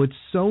 So it's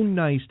so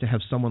nice to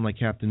have someone like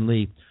Captain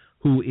Lee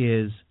who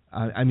is,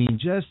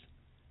 just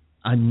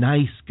a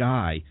nice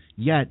guy,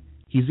 yet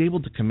he's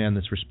able to command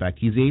this respect.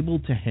 He's able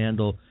to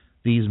handle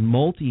these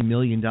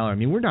multi-million-dollar,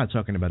 we're not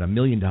talking about $1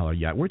 million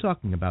yacht. We're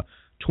talking about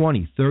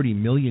 $20, $30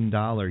 million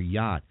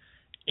yacht,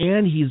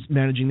 and he's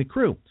managing the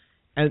crew.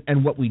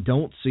 And what we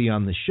don't see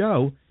on the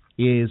show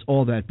is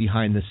all that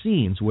behind the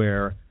scenes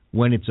where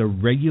when it's a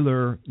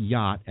regular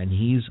yacht and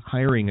he's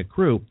hiring a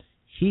crew,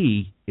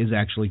 he is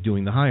actually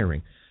doing the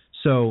hiring.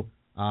 So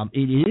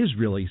it is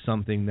really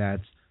something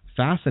that's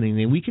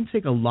fascinating. And we can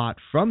take a lot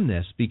from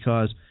this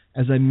because,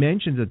 as I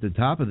mentioned at the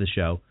top of the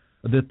show,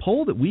 the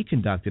poll that we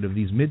conducted of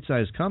these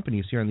mid-sized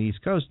companies here on the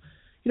East Coast,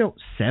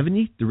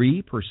 73%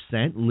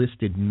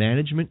 listed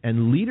management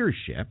and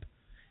leadership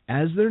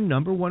as their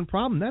number one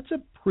problem. That's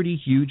a pretty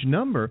huge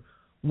number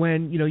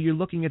when, you're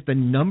looking at the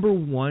number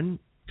one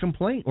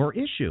complaint or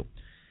issue.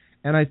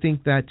 And I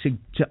think that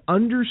to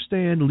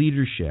understand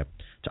leadership,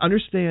 to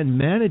understand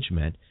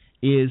management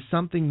is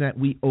something that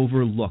we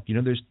overlook.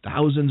 There's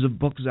thousands of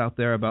books out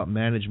there about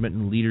management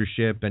and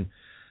leadership and,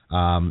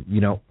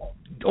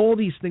 all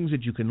these things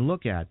that you can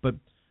look at. But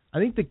I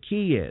think the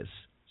key is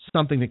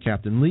something that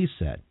Captain Lee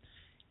said.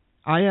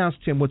 I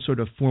asked him what sort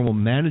of formal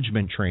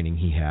management training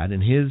he had,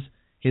 and his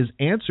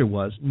answer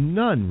was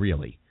none,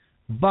 really.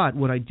 But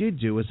what I did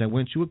do is I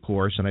went to a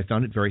course, and I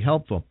found it very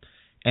helpful.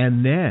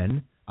 And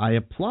then I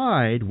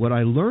applied what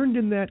I learned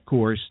in that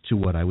course to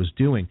what I was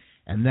doing.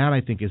 And that, I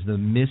think, is the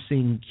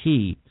missing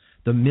key,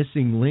 the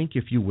missing link,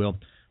 if you will,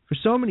 for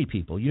so many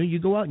people. You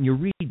go out and you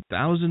read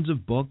thousands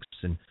of books,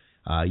 and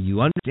you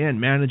understand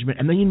management,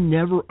 and then you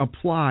never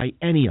apply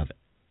any of it.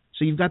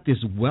 So you've got this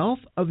wealth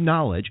of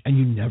knowledge, and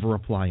you never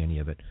apply any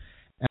of it.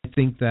 And I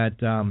think that,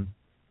 I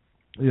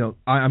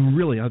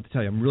have to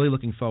tell you, I'm really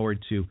looking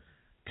forward to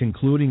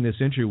concluding this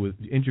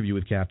interview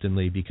with Captain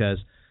Lee because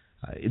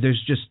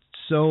there's just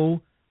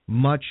so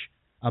much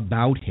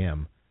about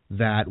him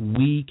that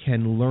we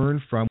can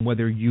learn from,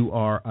 whether you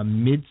are a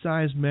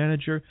mid-sized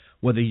manager,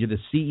 whether you're the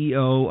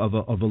CEO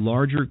of a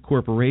larger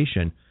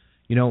corporation.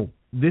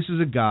 This is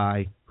a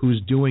guy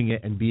who's doing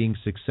it and being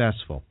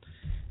successful.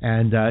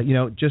 And,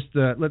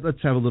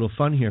 let's have a little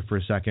fun here for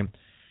a second.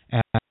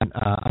 And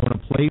I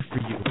want to play for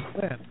you a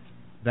clip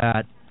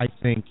that I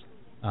think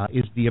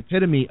is the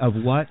epitome of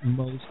what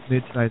most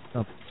mid-sized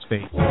companies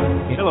face.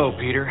 Hello,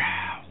 Peter.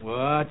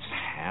 What's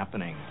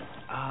happening?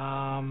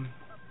 I'm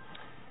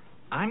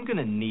going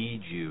to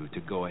need you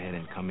to go ahead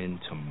and come in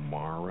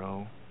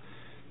tomorrow.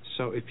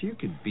 So if you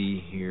could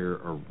be here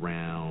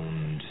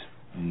around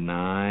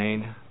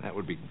 9, that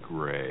would be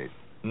great.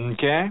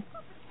 Okay?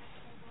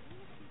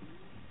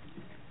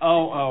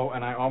 Oh,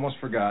 and I almost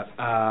forgot.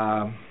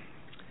 I'm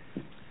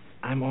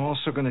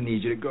also going to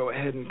need you to go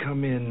ahead and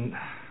come in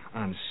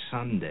on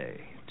Sunday,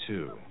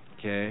 too.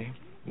 Okay?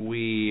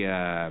 We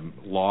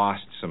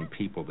lost some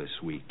people this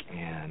week,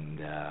 and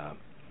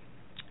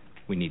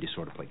we need to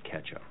sort of play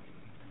catch-up.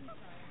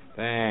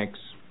 Thanks.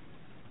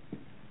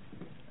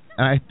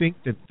 I think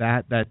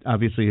that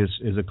obviously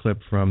is a clip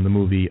from the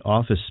movie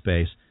Office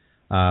Space,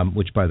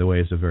 which, by the way,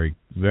 is a very,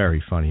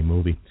 very funny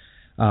movie.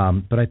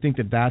 But I think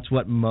that's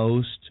what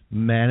most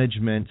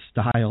management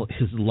style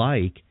is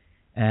like.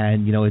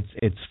 And,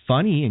 it's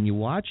funny and you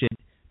watch it,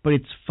 but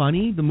it's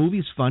funny. The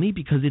movie's funny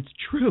because it's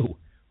true,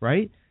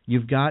 right?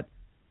 You've got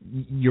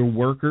your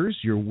workers,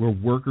 your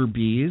worker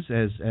bees,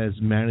 as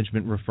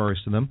management refers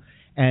to them,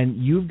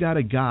 and you've got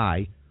a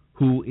guy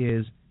who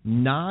is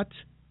not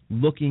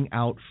looking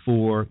out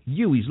for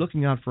you. He's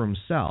looking out for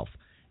himself,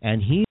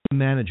 and he's the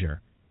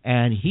manager,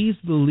 and he's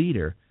the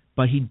leader,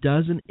 but he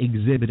doesn't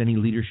exhibit any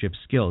leadership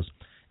skills.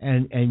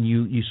 And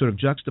you sort of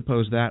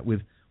juxtapose that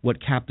with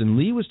what Captain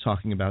Lee was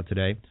talking about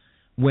today.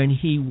 When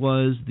he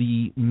was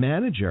the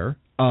manager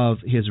of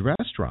his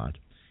restaurant,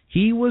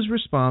 he was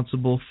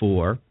responsible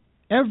for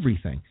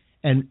everything.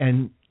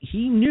 And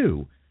he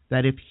knew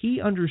that if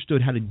he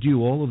understood how to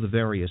do all of the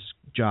various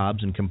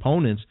jobs and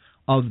components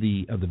of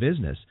the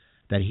business,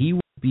 that he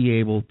would be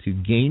able to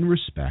gain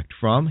respect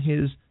from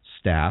his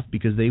staff,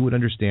 because they would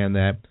understand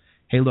that,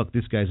 hey, look,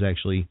 this guy's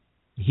actually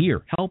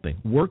here, helping,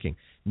 working,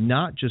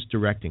 not just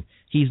directing.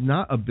 He's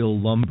not a Bill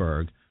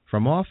Lumbergh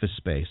from Office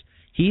Space.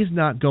 He's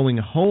not going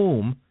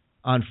home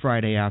on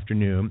Friday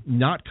afternoon,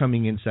 not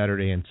coming in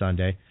Saturday and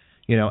Sunday,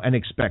 and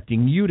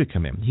expecting you to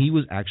come in. He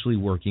was actually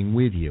working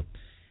with you.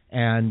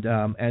 And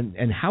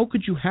how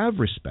could you have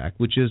respect,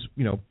 which is,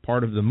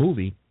 part of the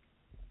movie,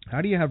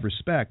 how do you have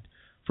respect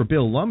for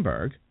Bill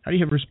Lumbergh? How do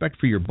you have respect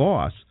for your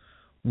boss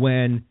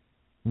when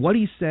what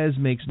he says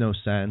makes no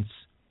sense,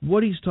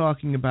 what he's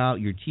talking about,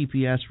 your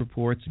TPS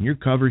reports and your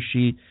cover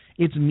sheet,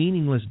 it's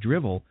meaningless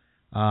drivel,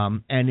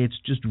 and it's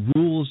just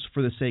rules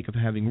for the sake of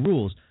having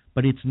rules,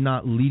 but it's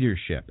not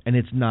leadership and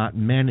it's not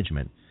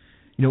management.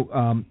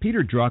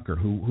 Peter Drucker,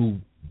 who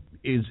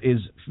is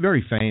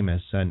very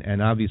famous,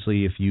 and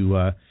obviously if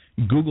you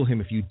Google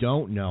him, if you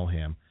don't know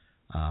him,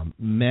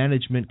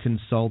 management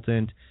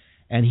consultant,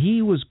 and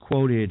he was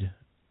quoted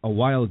a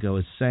while ago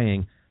as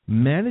saying,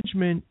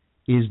 management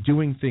is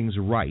doing things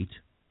right,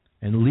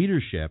 and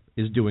leadership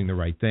is doing the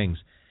right things.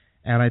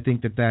 And I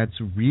think that's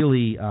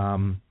really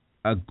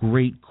a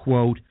great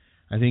quote.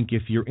 I think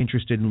if you're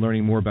interested in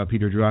learning more about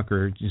Peter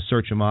Drucker, just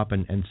search him up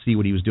and see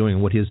what he was doing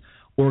and what his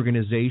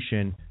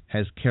organization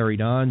has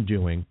carried on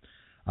doing.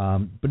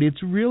 But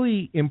it's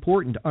really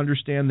important to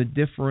understand the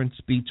difference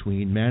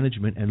between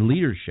management and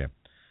leadership.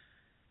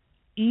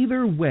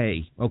 Either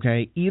way,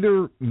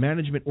 either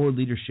management or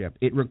leadership,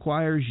 it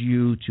requires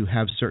you to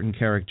have certain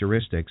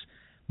characteristics,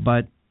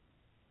 but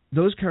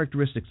those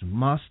characteristics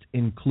must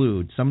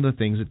include some of the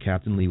things that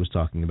Captain Lee was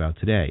talking about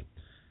today.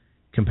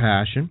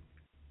 Compassion,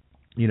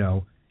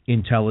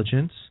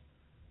 intelligence,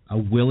 a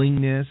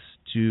willingness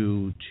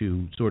to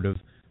sort of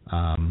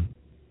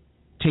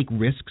take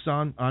risks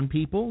on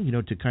people,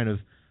 to kind of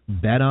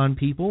bet on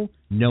people,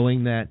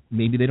 knowing that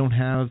maybe they don't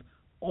have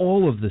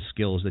all of the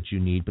skills that you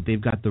need, but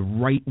they've got the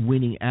right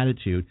winning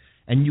attitude,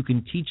 and you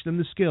can teach them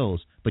the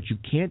skills, but you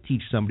can't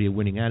teach somebody a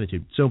winning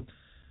attitude. So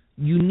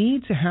you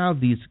need to have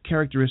these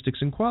characteristics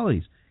and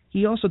qualities.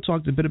 He also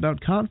talked a bit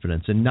about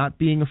confidence and not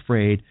being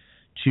afraid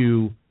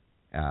to,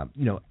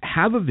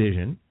 have a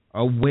vision,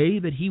 a way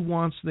that he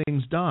wants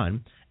things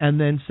done, and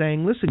then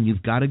saying, listen,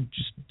 you've got to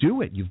just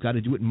do it. You've got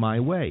to do it my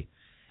way.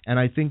 And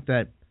I think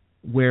that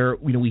where,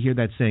 we hear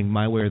that saying,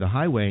 my way or the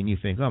highway, and you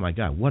think, oh, my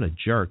God, what a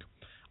jerk.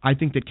 I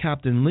think that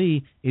Captain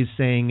Lee is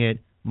saying it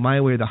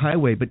my way or the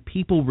highway, but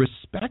people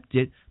respect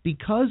it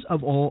because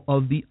of all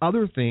of the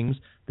other things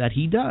that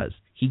he does.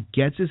 He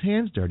gets his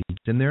hands dirty. He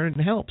gets in there and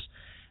helps.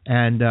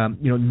 And,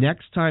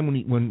 next time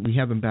when we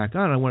have him back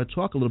on, I want to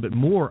talk a little bit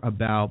more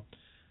about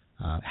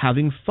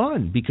having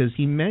fun, because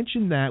he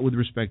mentioned that with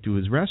respect to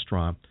his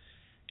restaurant.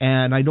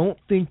 And I don't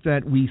think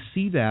that we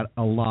see that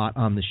a lot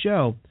on the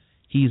show.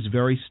 He's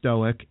very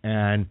stoic,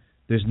 and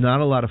there's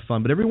not a lot of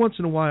fun. But every once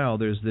in a while,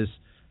 there's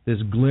this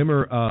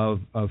glimmer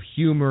of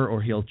humor,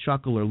 or he'll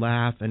chuckle or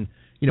laugh, and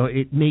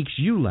it makes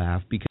you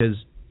laugh because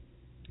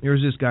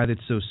there's this guy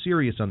that's so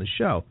serious on the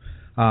show.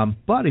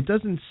 But it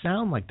doesn't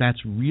sound like that's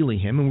really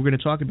him, and we're going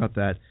to talk about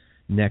that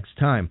next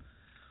time.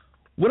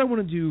 What I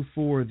want to do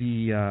for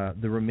the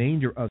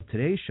remainder of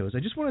today's show is I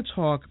just want to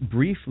talk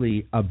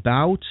briefly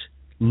about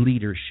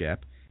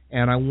leadership,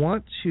 and I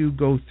want to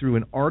go through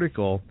an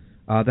article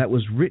that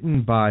was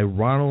written by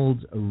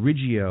Ronald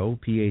Riggio,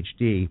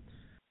 Ph.D.,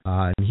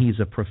 and he's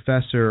a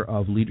professor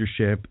of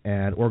leadership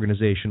and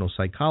organizational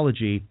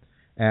psychology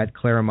at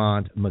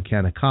Claremont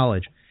McKenna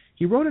College.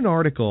 He wrote an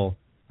article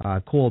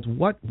called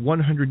What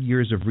 100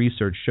 Years of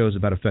Research Shows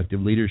About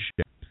Effective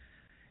Leadership.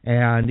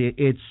 And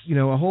it's,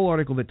 a whole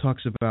article that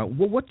talks about,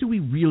 well, what do we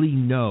really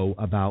know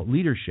about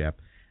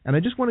leadership? And I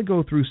just want to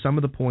go through some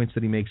of the points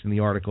that he makes in the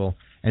article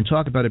and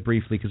talk about it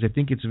briefly, because I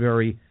think it's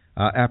very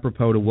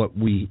apropos to what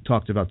we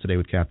talked about today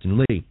with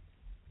Captain Lee.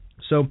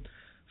 So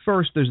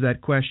first, there's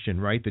that question,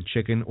 right? The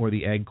chicken or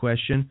the egg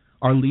question.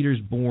 Are leaders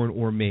born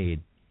or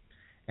made?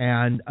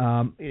 And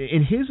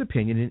in his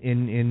opinion,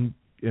 in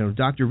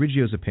Dr.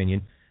 Riggio's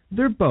opinion,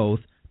 they're both,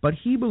 but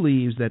he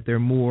believes that they're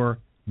more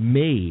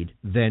made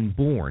than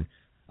born.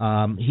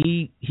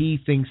 He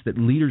thinks that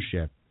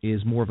leadership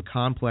is more of a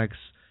complex,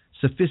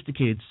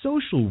 sophisticated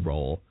social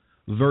role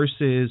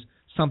versus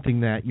something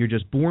that you're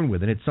just born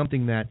with, and it's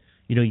something that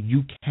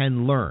you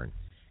can learn.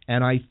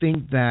 And I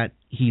think that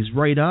he's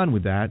right on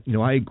with that.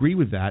 I agree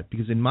with that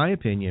because, in my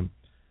opinion,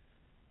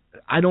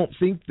 I don't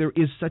think there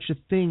is such a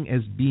thing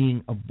as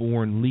being a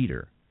born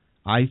leader.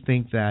 I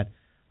think that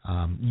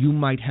you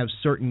might have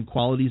certain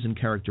qualities and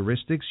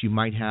characteristics. You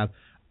might have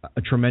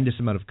a tremendous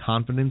amount of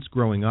confidence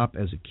growing up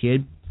as a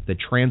kid that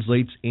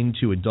translates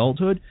into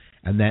adulthood,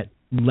 and that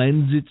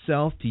lends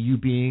itself to you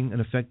being an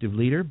effective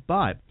leader.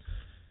 But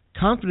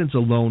confidence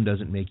alone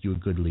doesn't make you a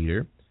good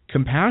leader.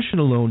 Compassion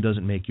alone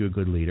doesn't make you a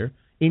good leader.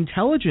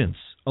 Intelligence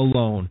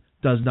alone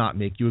does not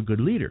make you a good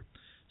leader.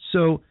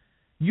 So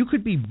you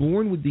could be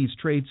born with these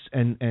traits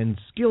and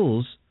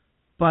skills,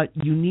 but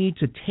you need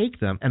to take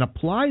them and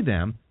apply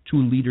them to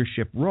a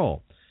leadership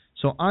role.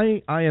 So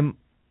I am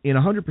in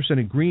 100%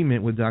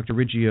 agreement with Dr.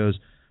 Riggio's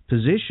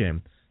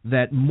position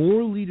that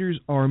more leaders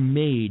are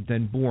made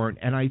than born,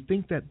 and I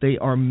think that they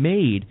are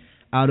made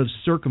out of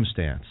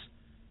circumstance,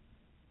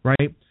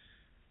 right?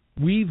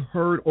 We've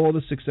heard all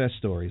the success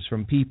stories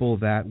from people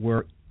that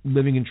were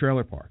living in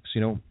trailer parks.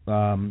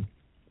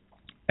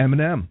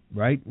 Eminem,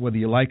 right? Whether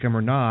you like him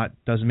or not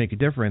doesn't make a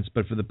difference,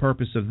 but for the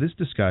purpose of this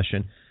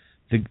discussion,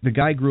 the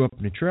guy grew up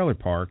in a trailer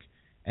park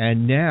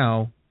and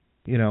now,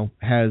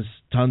 has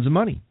tons of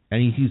money,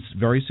 and he's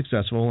very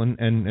successful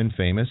and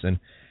famous. And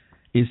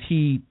is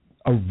he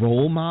a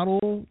role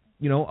model?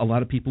 A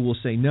lot of people will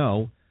say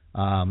no.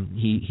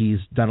 He's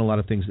done a lot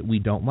of things that we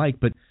don't like,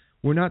 but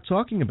we're not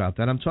talking about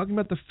that. I'm talking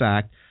about the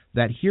fact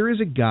that here is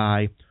a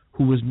guy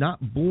who was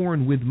not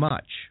born with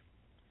much,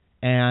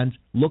 and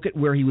look at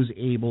where he was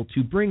able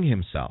to bring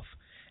himself.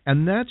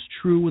 And that's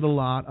true with a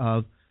lot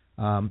of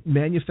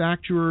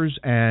manufacturers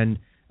and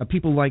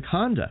people like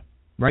Honda,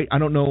 right? I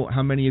don't know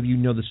how many of you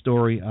know the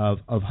story of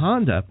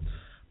Honda,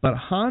 but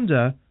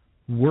Honda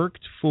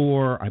worked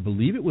for, I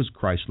believe it was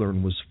Chrysler,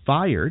 and was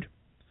fired,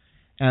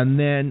 and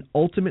then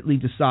ultimately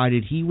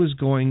decided he was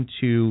going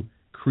to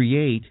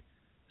create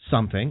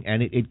something,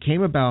 and it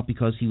came about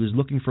because he was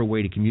looking for a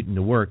way to commute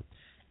into work,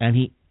 and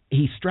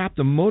he strapped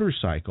a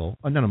motorcycle,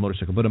 not a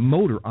motorcycle, but a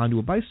motor onto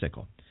a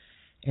bicycle.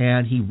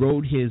 And he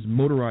rode his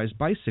motorized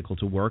bicycle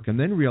to work and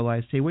then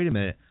realized, hey, wait a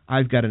minute,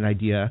 I've got an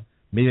idea.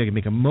 Maybe I can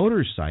make a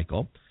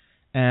motorcycle.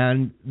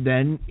 And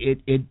then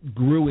it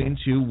grew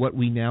into what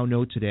we now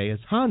know today as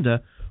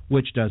Honda,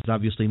 which does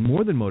obviously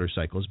more than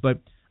motorcycles. But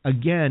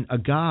again, a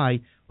guy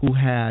who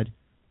had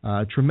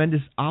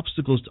tremendous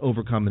obstacles to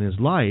overcome in his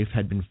life,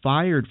 had been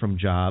fired from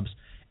jobs,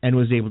 and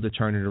was able to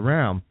turn it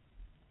around.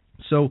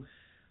 So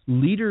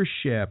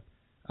leadership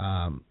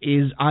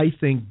is, I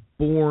think,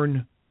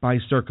 born by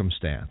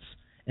circumstance.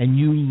 And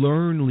you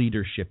learn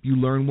leadership. You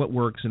learn what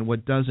works and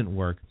what doesn't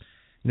work.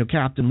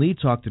 Captain Lee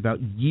talked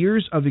about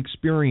years of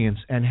experience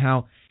and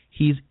how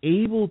he's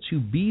able to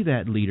be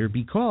that leader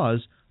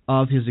because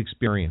of his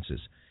experiences.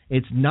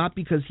 It's not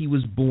because he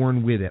was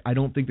born with it. I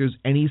don't think there's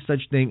any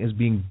such thing as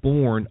being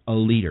born a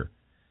leader.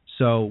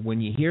 So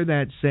when you hear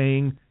that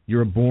saying,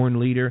 you're a born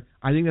leader,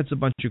 I think that's a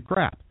bunch of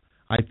crap.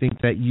 I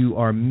think that you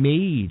are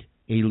made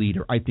a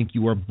leader. I think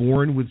you are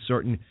born with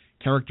certain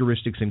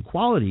characteristics and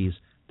qualities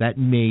that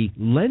may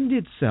lend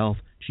itself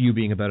to you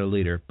being a better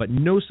leader, but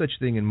no such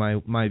thing in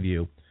my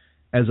view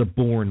as a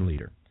born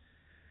leader.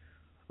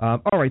 All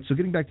right, so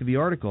getting back to the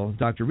article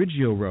Dr.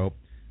 Riggio wrote,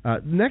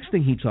 the next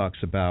thing he talks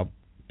about,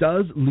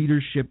 does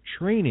leadership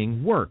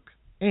training work?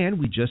 And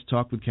we just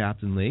talked with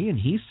Captain Lee, and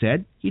he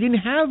said he didn't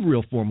have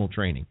real formal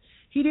training.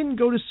 He didn't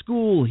go to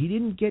school. He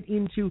didn't get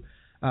into,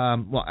 I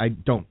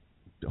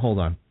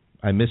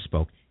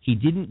misspoke. He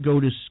didn't go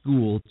to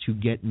school to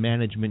get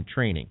management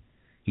training.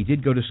 He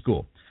did go to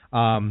school.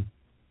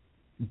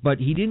 But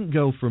he didn't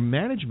go for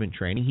management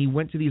training. He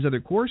went to these other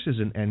courses,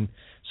 and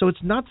so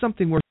it's not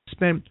something where he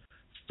spent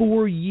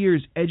 4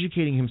 years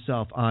educating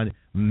himself on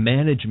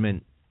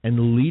management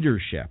and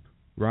leadership,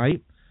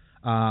 right?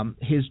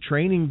 His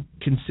training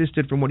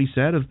consisted, from what he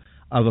said,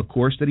 of a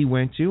course that he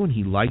went to, and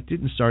he liked it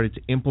and started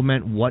to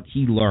implement what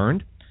he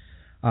learned.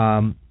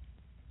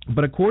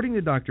 But according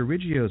to Dr.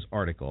 Riggio's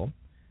article,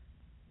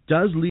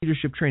 does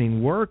leadership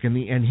training work?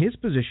 And his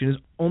position is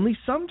only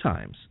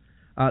sometimes.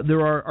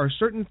 There are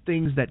certain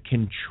things that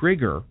can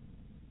trigger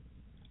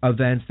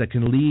events that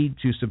can lead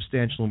to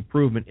substantial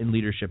improvement in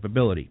leadership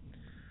ability.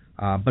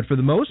 But for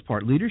the most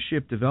part,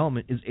 leadership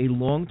development is a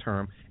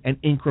long-term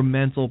and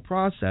incremental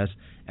process,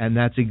 and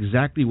that's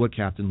exactly what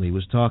Captain Lee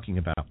was talking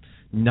about.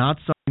 Not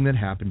something that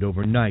happened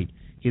overnight.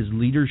 His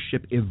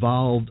leadership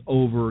evolved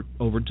over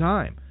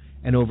time,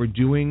 and over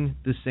doing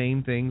the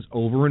same things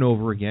over and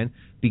over again,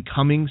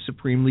 becoming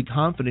supremely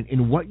confident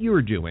in what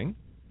you're doing.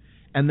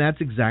 And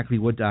that's exactly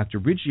what Dr.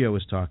 Riggio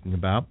is talking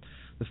about.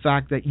 The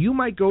fact that you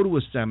might go to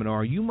a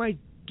seminar, you might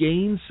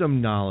gain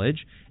some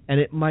knowledge, and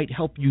it might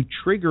help you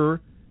trigger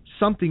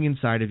something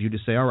inside of you to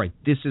say, all right,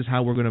 this is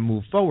how we're going to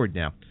move forward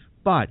now.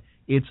 but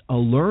it's a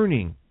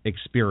learning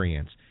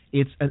experience.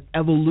 It's an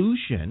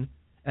evolution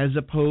as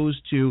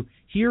opposed to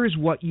here is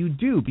what you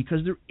do, because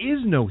there is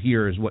no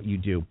here is what you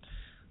do.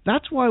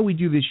 That's why we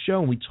do this show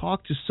and we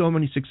talk to so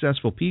many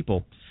successful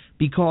people,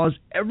 because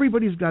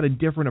everybody's got a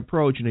different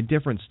approach and a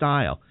different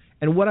style.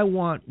 And what I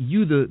want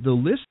you, the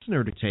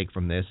listener, to take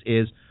from this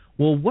is,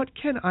 well, what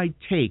can I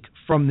take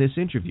from this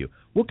interview?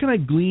 What can I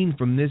glean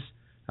from this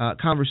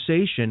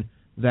conversation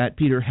that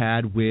Peter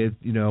had with,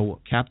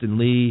 Captain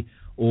Lee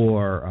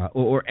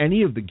or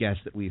any of the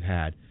guests that we've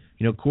had?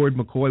 Cord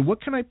McCoy,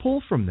 what can I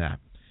pull from that?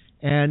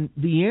 And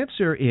the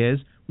answer is,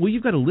 well,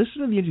 you've got to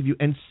listen to the interview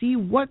and see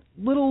what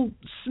little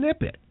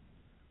snippet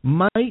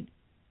might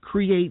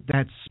create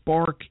that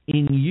spark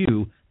in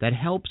you that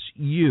helps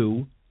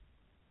you,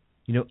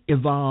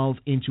 evolve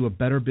into a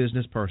better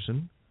business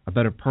person, a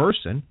better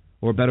person,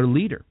 or a better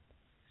leader.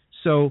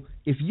 So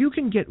if you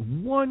can get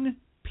one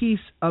piece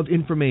of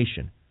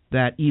information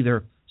that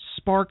either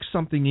sparks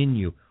something in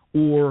you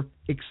or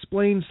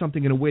explains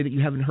something in a way that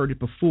you haven't heard it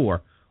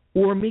before,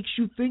 or makes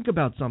you think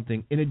about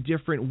something in a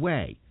different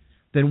way,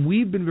 then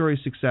we've been very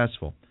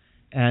successful.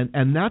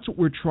 And that's what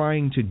we're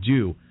trying to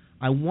do.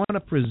 I want to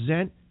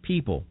present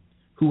people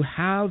who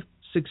have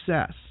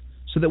success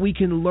so that we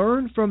can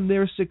learn from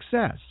their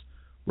success,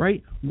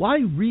 right? Why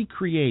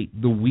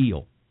recreate the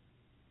wheel?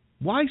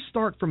 Why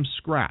start from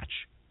scratch?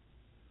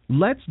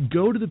 Let's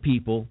go to the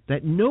people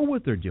that know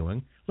what they're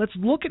doing. Let's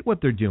look at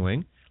what they're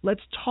doing.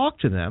 Let's talk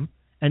to them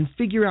and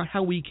figure out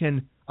how we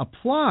can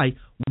apply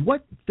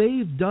what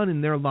they've done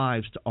in their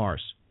lives to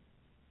ours.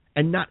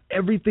 And not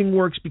everything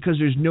works because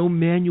there's no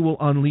manual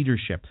on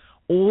leadership.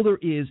 All there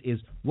is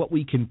what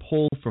we can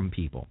pull from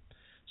people.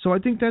 So I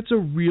think that's a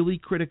really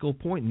critical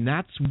point, and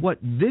that's what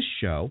this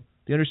show,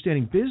 the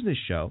Understanding Business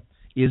Show,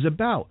 is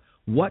about.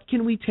 What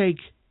can we take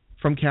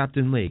from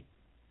Captain Lee?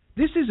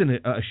 This isn't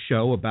a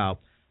show about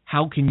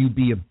how can you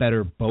be a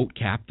better boat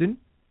captain.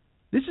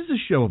 This is a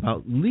show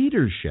about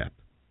leadership.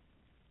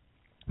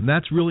 And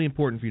that's really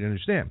important for you to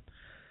understand.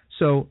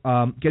 So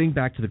getting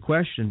back to the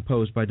question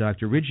posed by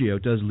Dr. Riggio,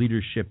 does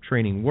leadership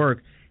training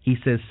work? He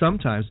says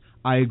sometimes.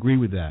 I agree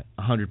with that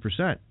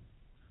 100%,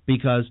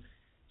 because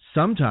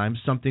sometimes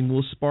something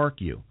will spark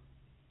you.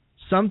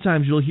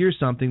 Sometimes you'll hear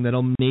something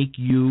that'll make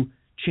you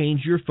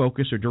change your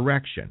focus or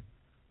direction.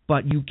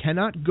 But you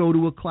cannot go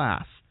to a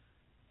class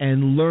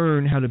and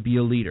learn how to be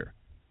a leader,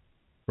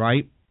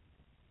 right?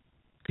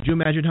 Could you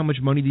imagine how much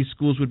money these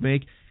schools would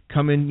make?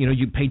 Come in,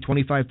 you pay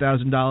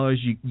 $25,000,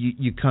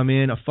 you come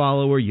in a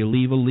follower, you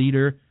leave a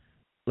leader,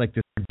 like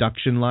the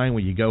production line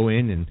where you go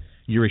in and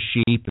you're a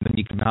sheep and then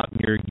you come out and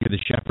you're the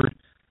shepherd.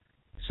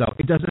 So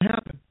it doesn't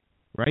happen,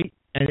 right?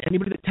 And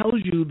anybody that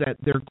tells you that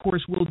their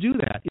course will do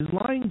that is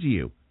lying to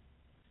you.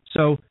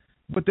 So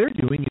what they're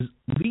doing is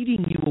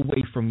leading you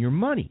away from your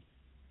money.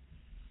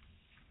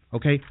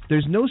 Okay?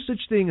 There's no such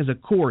thing as a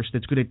course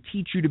that's going to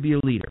teach you to be a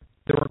leader.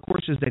 There are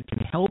courses that can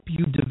help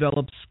you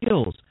develop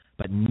skills,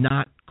 but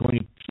not going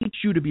to teach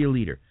you to be a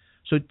leader.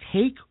 So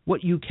take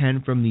what you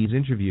can from these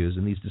interviews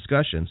and these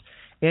discussions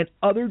and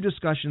other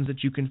discussions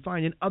that you can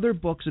find in other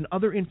books and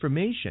other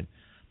information,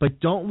 but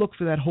don't look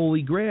for that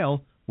holy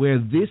grail where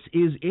this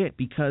is it,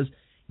 because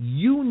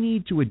you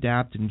need to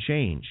adapt and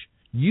change.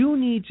 You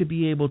need to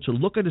be able to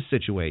look at a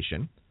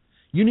situation.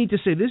 You need to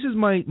say, this is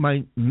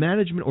my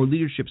management or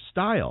leadership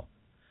style.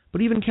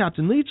 But even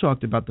Captain Lee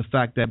talked about the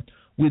fact that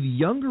with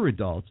younger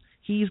adults,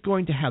 he's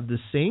going to have the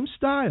same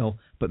style,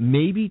 but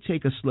maybe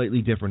take a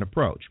slightly different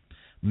approach.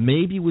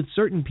 Maybe with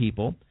certain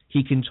people,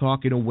 he can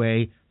talk in a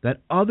way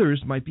that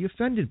others might be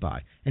offended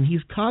by. And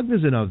he's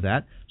cognizant of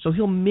that, so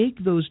he'll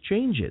make those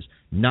changes,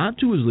 not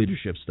to his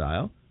leadership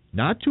style,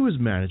 not to his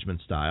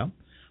management style,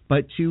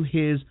 but to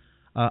his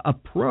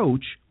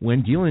approach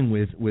when dealing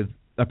with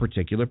a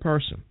particular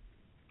person.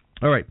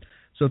 All right,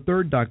 so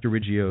third, Dr.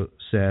 Riggio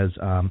says,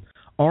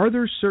 are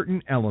there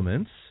certain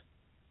elements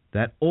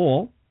that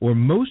all or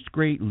most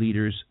great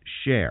leaders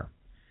share?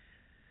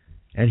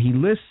 And he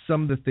lists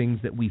some of the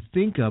things that we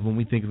think of when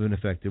we think of an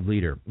effective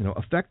leader.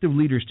 Effective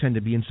leaders tend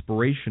to be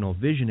inspirational,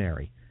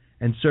 visionary,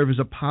 and serve as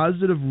a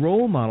positive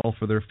role model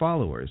for their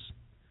followers.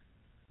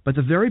 But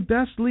the very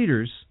best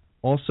leaders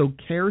also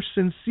care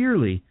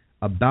sincerely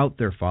about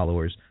their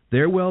followers,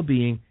 their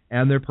well-being,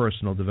 and their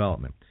personal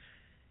development.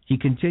 He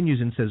continues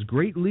and says,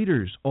 great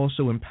leaders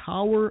also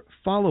empower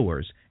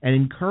followers and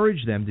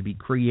encourage them to be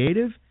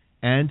creative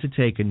and to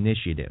take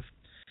initiative.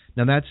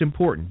 Now that's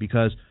important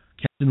because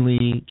Captain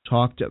Lee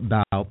talked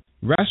about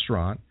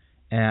restaurant,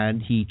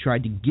 and he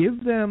tried to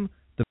give them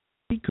the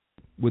best he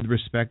could with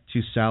respect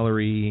to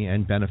salary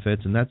and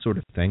benefits and that sort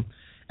of thing,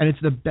 and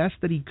it's the best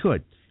that he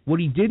could.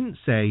 What he didn't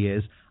say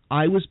is,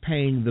 I was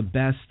paying the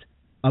best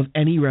of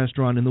any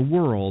restaurant in the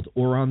world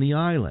or on the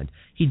island.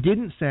 He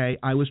didn't say,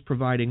 I was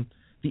providing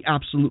the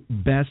absolute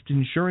best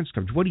insurance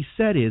coverage. What he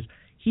said is,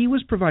 he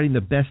was providing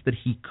the best that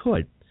he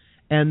could,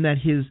 and that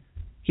his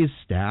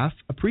staff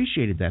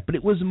appreciated that. But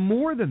it was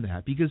more than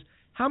that, because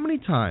how many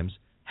times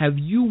have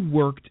you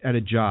worked at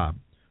a job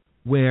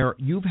where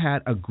you've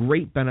had a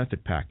great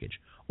benefit package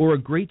or a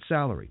great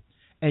salary,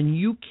 and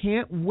you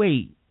can't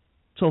wait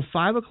till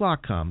 5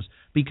 o'clock comes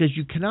because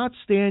you cannot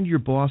stand your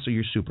boss or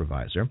your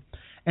supervisor,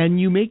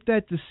 and you make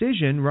that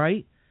decision,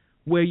 right,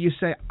 where you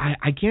say,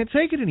 I can't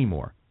take it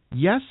anymore.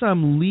 Yes,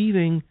 I'm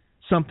leaving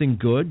something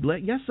good.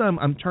 Yes,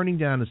 I'm turning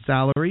down a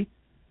salary,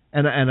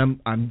 and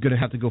I'm going to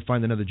have to go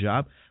find another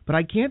job, but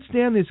I can't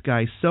stand this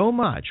guy so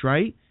much,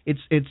 right?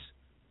 It's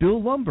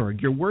Bill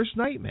Lumbergh, your worst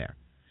nightmare.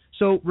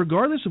 So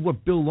regardless of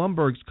what Bill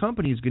Lumbergh's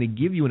company is going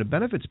to give you in a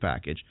benefits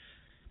package,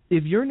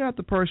 if you're not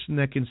the person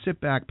that can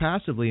sit back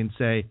passively and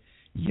say,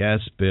 yes,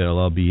 Bill,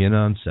 I'll be in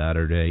on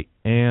Saturday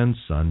and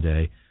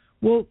Sunday,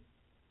 well,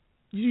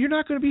 you're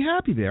not going to be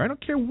happy there. I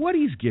don't care what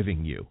he's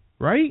giving you,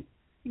 right?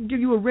 He can give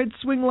you a red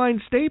swing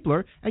line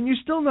stapler, and you're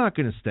still not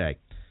going to stay.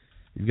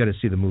 You've got to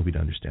see the movie to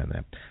understand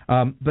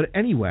that. But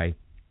anyway,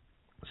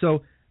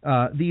 so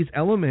these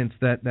elements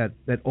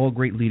that all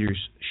great leaders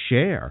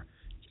share,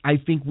 I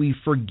think we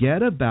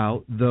forget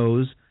about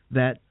those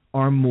that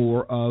are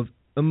more of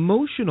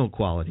emotional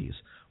qualities,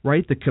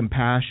 right? The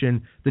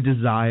compassion, the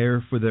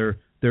desire for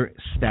their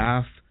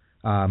staff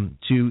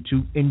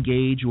to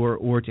engage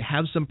or to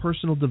have some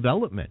personal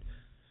development.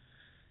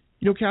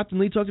 You know, Captain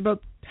Lee talked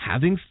about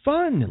having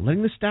fun,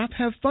 letting the staff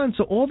have fun.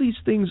 So all these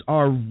things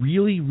are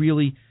really,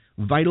 really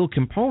vital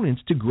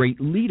components to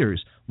great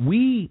leaders.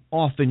 We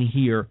often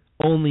hear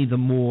only the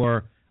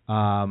more,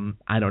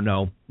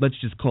 let's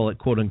just call it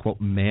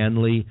quote-unquote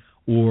manly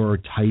or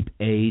type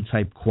A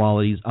type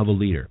qualities of a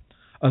leader.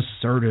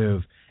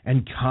 Assertive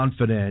and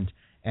confident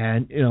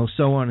and,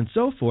 so on and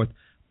so forth.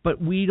 But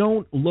we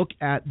don't look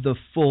at the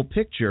full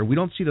picture. We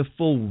don't see the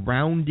full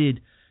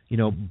rounded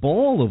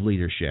ball of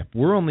leadership.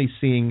 We're only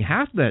seeing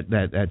half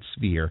that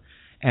sphere.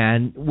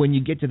 And when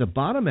you get to the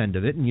bottom end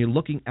of it and you're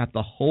looking at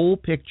the whole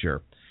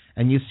picture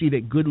and you see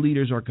that good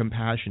leaders are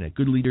compassionate,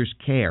 good leaders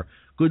care,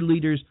 good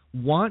leaders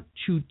want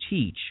to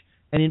teach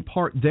and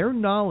impart their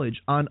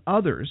knowledge on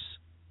others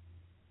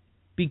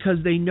because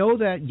they know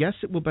that, yes,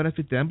 it will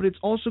benefit them, but it's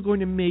also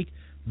going to make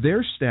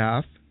their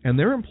staff and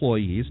their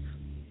employees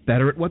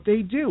better at what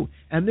they do.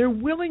 And they're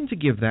willing to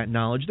give that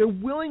knowledge. They're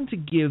willing to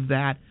give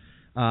that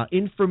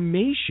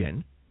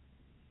information,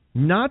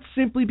 not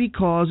simply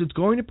because it's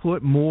going to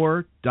put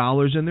more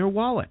dollars in their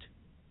wallet.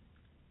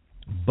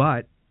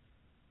 But,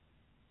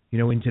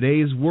 in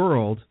today's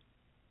world,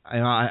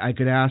 I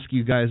could ask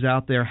you guys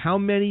out there, how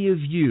many of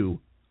you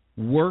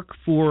work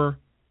for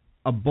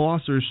a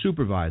boss or a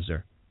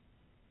supervisor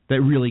that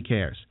really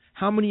cares?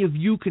 How many of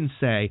you can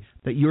say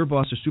that your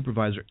boss or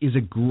supervisor is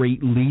a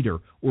great leader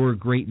or a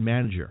great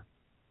manager?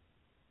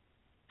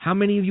 How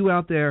many of you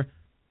out there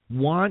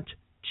want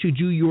to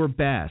do your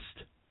best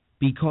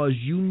because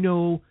you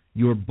know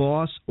your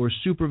boss or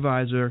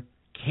supervisor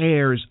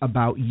cares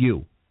about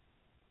you?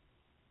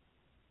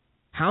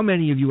 How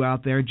many of you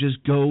out there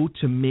just go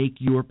to make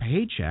your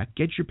paycheck,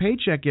 get your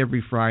paycheck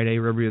every Friday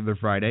or every other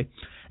Friday,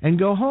 and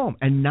go home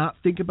and not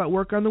think about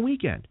work on the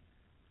weekend?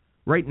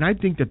 Right? And I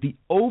think that the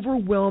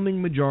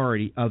overwhelming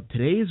majority of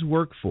today's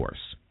workforce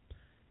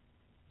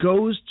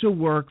goes to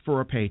work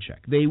for a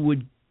paycheck. They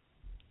would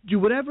do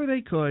whatever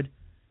they could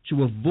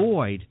to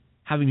avoid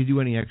having to do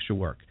any extra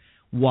work.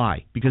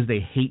 Why? Because they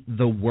hate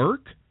the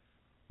work,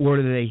 or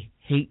do they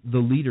hate the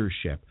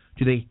leadership?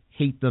 Do they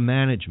hate the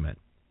management?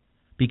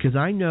 Because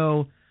I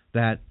know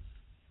that,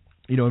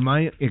 in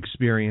my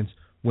experience,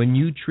 when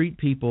you treat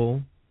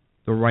people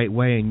the right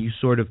way and you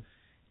sort of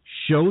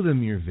show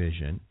them your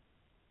vision,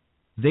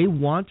 they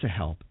want to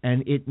help,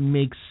 and it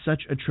makes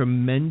such a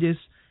tremendous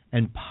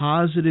and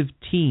positive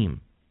team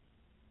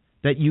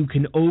that you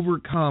can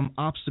overcome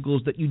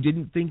obstacles that you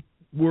didn't think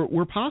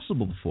were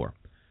possible before.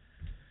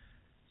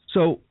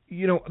 So,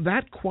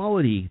 that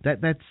quality,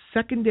 that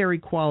secondary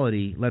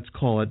quality, let's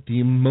call it, the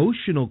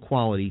emotional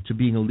quality to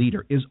being a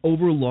leader is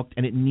overlooked,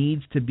 and it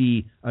needs to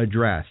be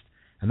addressed.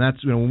 And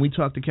that's, when we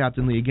talk to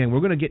Captain Lee again,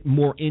 we're going to get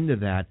more into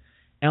that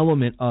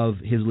element of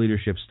his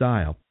leadership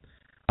style.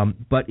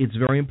 But it's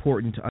very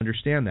important to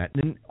understand that.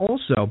 And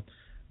also,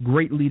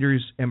 great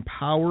leaders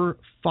empower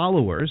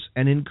followers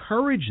and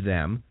encourage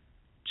them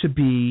to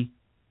be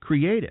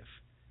creative.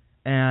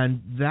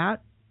 And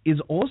that is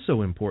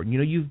also important.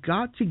 You've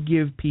got to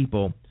give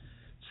people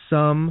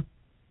some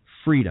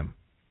freedom.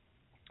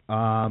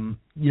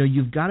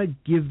 You've got to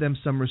give them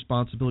some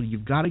responsibility.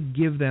 You've got to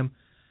give them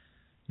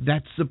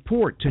that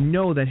support to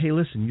know that, hey,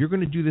 listen, you're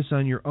going to do this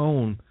on your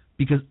own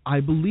because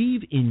I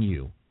believe in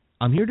you.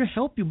 I'm here to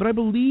help you, but I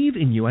believe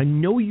in you. I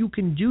know you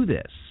can do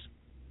this.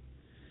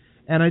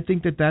 And I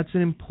think that that's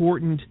an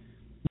important,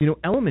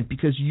 element,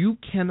 because you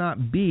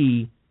cannot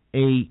be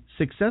a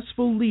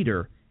successful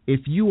leader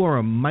if you are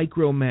a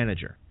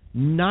micromanager.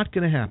 Not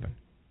going to happen.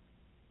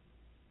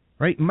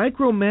 Right?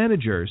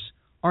 Micromanagers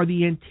are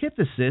the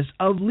antithesis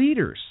of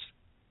leaders.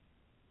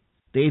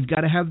 They've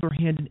got to have their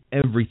hand in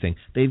everything.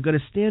 They've got to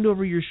stand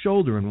over your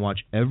shoulder and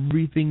watch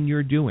everything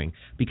you're doing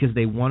because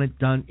they want it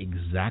done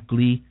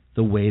exactly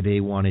the way they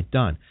want it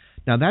done.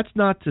 Now, that's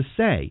not to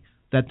say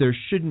that there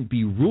shouldn't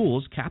be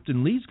rules.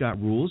 Captain Lee's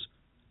got rules.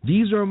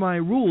 These are my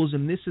rules,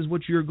 and this is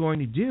what you're going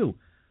to do.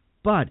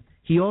 But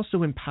he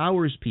also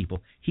empowers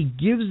people. He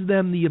gives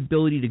them the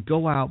ability to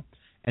go out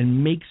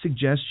and make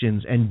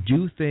suggestions and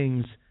do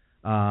things,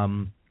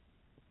 that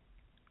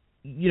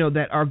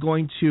are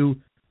going to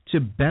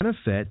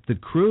benefit the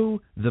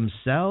crew,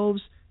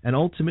 themselves, and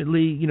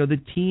ultimately, the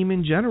team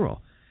in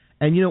general.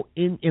 And,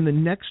 in the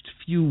next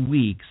few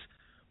weeks,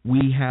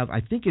 we have,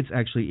 I think it's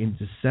actually in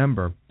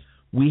December,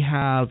 we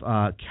have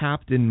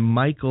Captain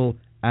Michael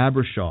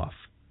Abrashoff,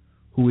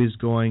 who is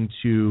going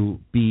to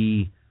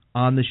be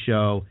on the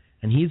show,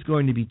 and he's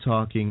going to be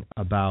talking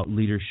about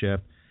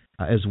leadership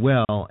as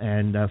well.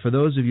 And for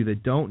those of you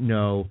that don't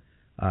know,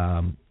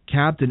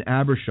 Captain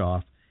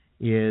Abrashoff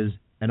is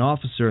an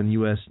officer in the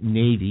U.S.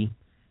 Navy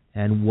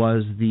and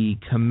was the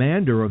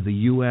commander of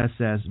the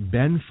USS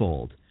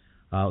Benfold,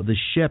 the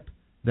ship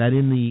that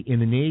in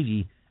the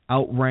Navy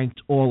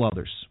outranked all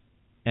others.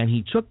 And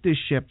he took this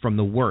ship from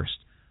the worst,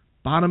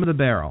 bottom of the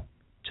barrel,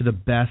 to the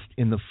best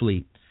in the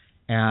fleet.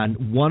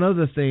 And one of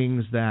the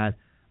things that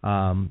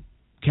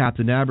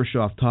Captain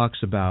Abrashoff talks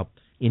about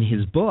in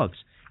his books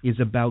is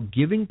about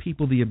giving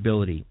people the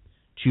ability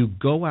to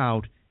go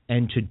out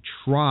and to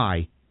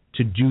try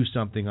to do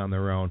something on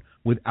their own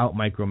without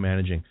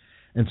micromanaging.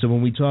 And so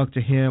when we talk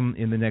to him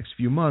in the next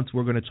few months,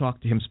 we're going to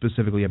talk to him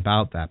specifically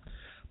about that.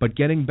 But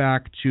getting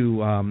back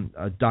to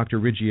Dr.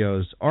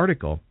 Riggio's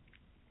article,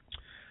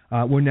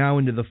 we're now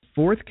into the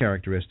fourth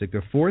characteristic,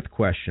 the fourth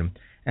question,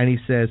 and he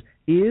says,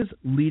 is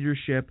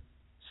leadership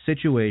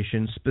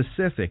situation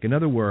specific? In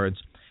other words,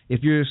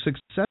 if you're a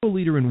successful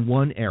leader in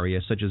one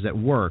area, such as at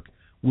work,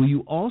 will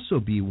you also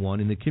be one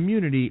in the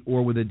community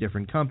or with a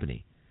different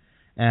company?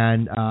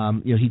 And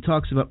he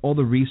talks about all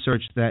the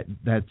research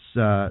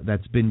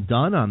that's been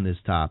done on this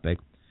topic.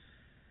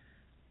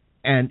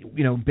 And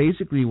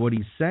basically what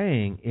he's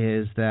saying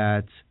is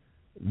that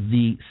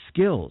the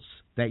skills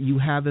that you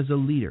have as a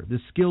leader, the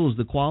skills,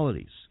 the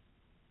qualities,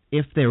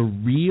 if they're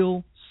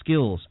real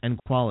skills and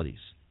qualities,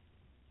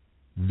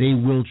 they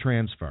will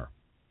transfer.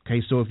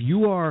 Okay, so if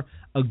you are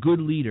a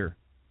good leader,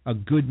 a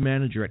good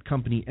manager at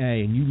company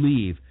A, and you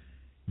leave,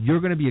 you're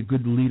going to be a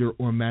good leader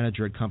or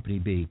manager at company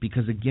B.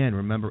 Because again,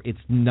 remember, it's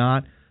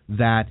not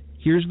that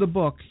here's the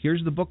book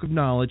of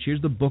knowledge,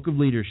 here's the book of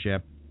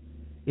leadership.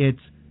 It's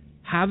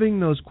having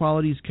those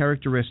qualities,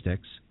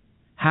 characteristics,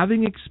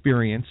 having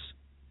experience,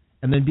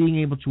 and then being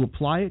able to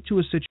apply it to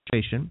a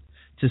situation,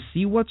 to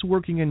see what's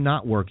working and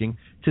not working,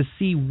 to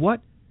see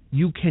what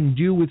you can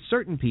do with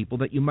certain people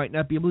that you might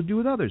not be able to do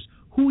with others,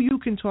 who you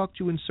can talk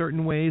to in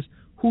certain ways,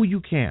 who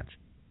you can't,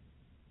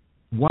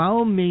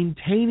 while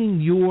maintaining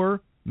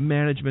your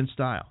management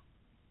style.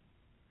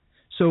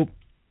 So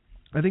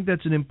I think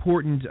that's an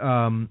important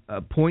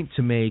point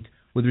to make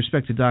with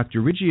respect to Dr.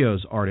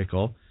 Riggio's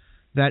article,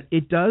 that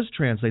it does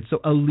translate. So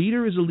a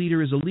leader is a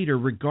leader is a leader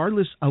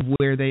regardless of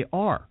where they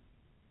are.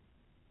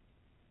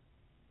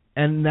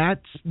 And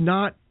that's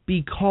not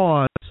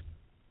because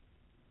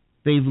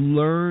they've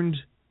learned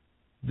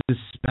the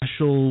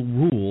special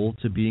rule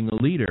to being a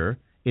leader.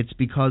 It's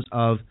because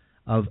of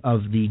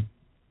the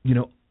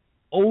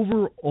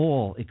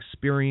overall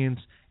experience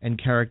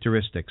and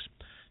characteristics.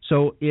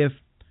 So if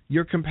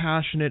you're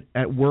compassionate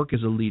at work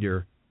as a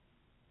leader,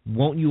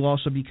 won't you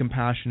also be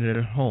compassionate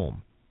at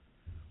home?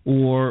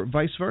 Or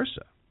vice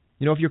versa.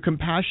 If you're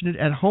compassionate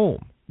at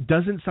home,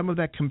 doesn't some of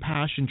that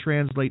compassion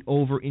translate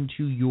over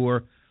into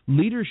your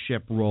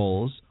leadership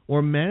roles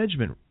or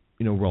management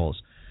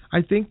roles?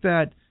 I think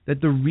that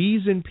the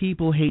reason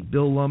people hate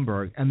Bill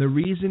Lumbergh and the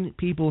reason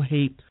people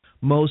hate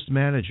most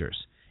managers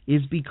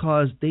is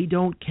because they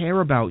don't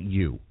care about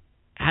you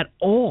at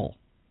all.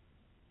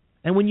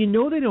 And when you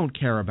know they don't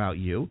care about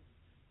you,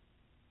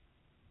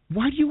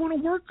 why do you want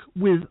to work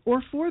with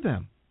or for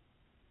them?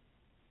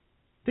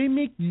 They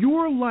make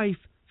your life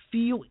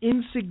feel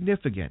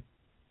insignificant.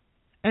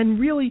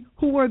 And really,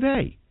 who are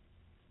they?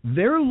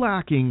 They're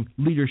lacking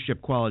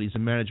leadership qualities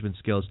and management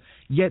skills,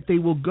 yet they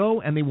will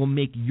go and they will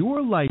make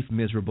your life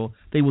miserable.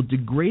 They will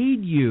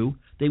degrade you.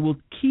 They will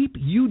keep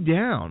you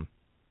down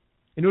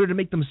in order to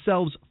make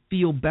themselves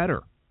feel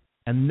better.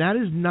 And that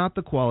is not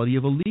the quality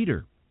of a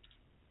leader.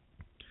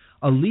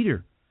 A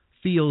leader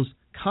feels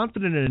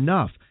confident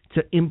enough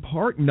to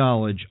impart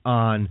knowledge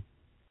on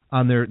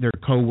their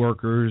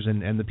coworkers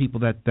and the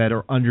people that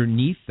are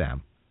underneath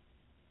them.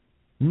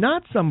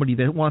 Not somebody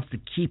that wants to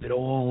keep it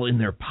all in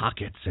their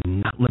pockets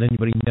and not let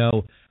anybody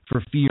know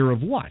for fear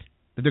of what?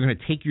 That they're going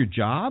to take your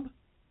job?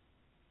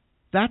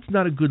 That's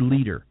not a good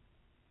leader.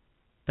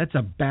 That's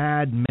a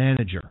bad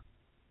manager.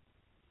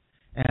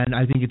 And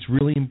I think it's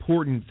really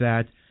important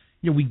that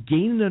we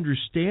gain an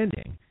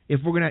understanding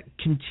if we're going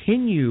to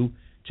continue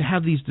to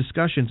have these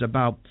discussions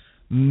about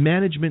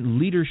management,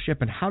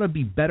 leadership, and how to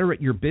be better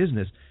at your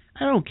business.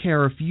 I don't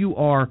care if you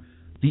are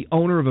the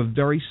owner of a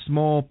very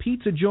small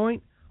pizza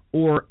joint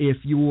or if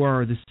you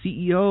are the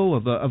CEO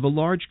of a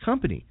large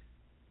company.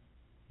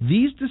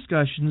 These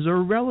discussions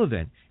are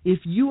relevant. If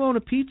you own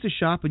a pizza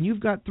shop and you've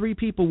got 3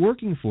 people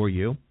working for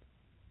you,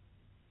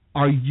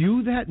 are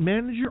you that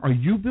manager? Are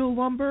you Bill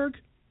Lumbergh?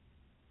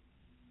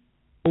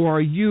 Or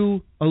are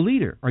you a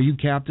leader? Are you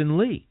Captain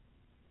Lee?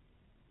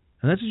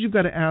 And that's what you've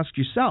got to ask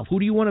yourself. Who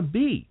do you want to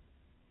be?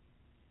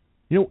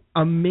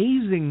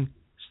 Amazing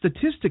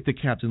statistic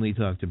that Captain Lee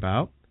talked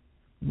about,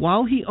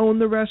 while he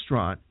owned the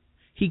restaurant,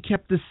 he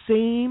kept the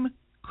same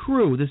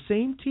crew, the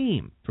same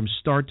team from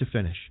start to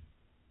finish.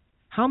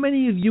 How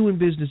many of you in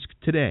business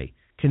today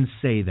can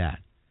say that?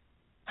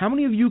 How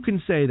many of you can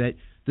say that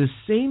the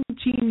same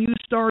team you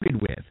started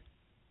with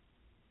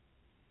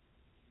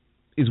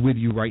is with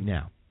you right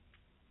now?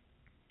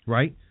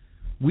 Right?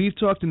 We've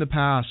talked in the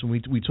past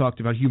when we talked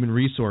about human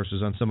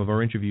resources on some of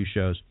our interview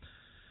shows.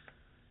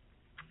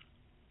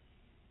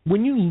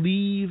 When you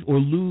leave or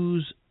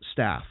lose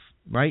staff,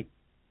 right,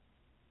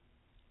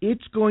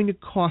 it's going to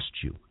cost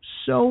you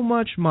so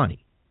much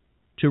money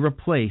to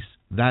replace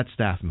that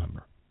staff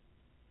member.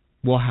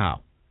 Well,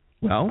 how?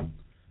 Well,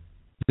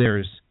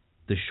 there's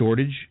the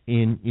shortage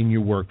in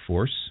your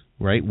workforce,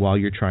 right, while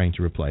you're trying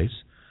to replace.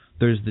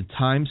 There's the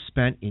time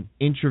spent in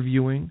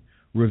interviewing,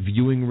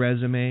 reviewing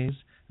resumes.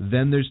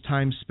 Then there's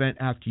time spent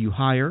after you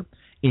hire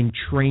in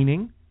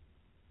training.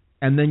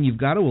 And then you've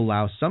got to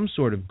allow some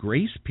sort of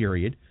grace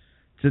period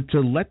to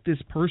let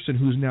this person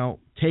who's now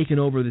taken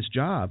over this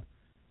job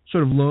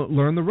sort of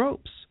learn the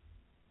ropes.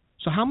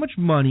 So how much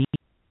money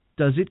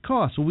does it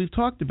cost? Well, we've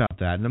talked about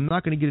that, and I'm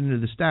not going to get into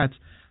the stats.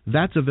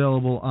 That's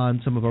available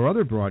on some of our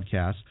other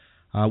broadcasts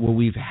where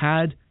we've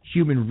had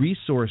human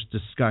resource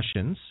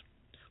discussions.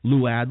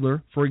 Lou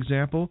Adler, for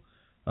example,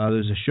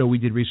 there's a show we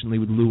did recently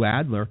with Lou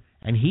Adler,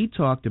 and he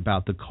talked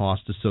about the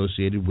cost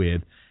associated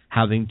with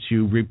having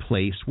to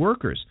replace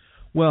workers.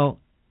 Well,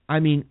 I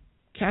mean,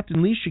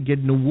 Captain Lee should get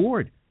an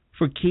award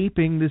for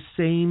keeping the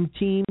same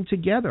team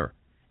together,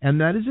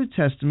 and that is a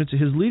testament to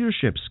his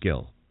leadership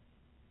skill.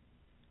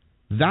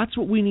 That's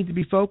what we need to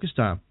be focused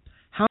on.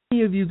 How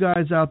many of you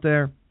guys out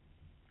there,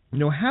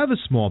 have a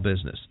small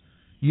business?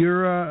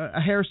 You're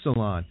a hair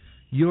salon.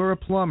 You're a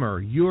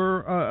plumber. You're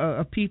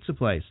a pizza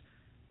place.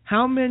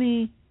 How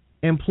many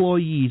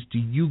employees do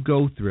you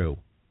go through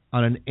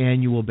on an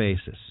annual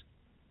basis?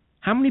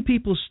 How many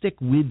people stick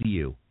with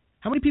you?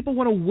 How many people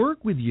want to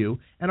work with you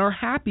and are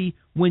happy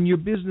when your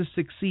business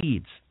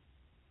succeeds?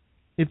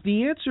 If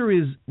the answer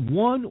is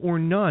one or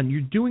none,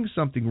 you're doing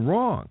something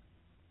wrong.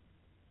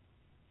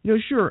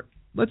 Sure,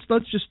 let's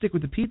just stick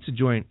with the pizza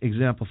joint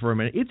example for a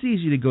minute. It's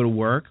easy to go to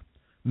work,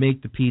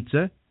 make the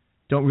pizza,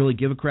 don't really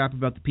give a crap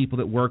about the people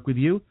that work with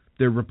you.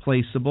 They're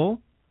replaceable,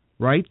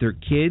 right? They're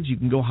kids. You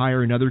can go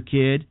hire another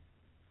kid.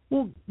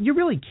 Well, you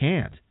really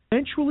can't.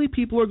 Eventually,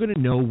 people are going to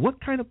know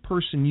what kind of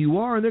person you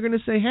are, and they're going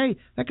to say, hey,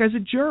 that guy's a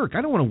jerk.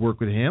 I don't want to work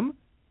with him.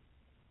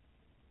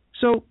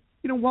 So,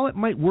 while it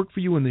might work for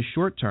you in the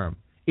short term,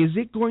 is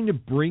it going to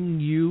bring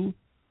you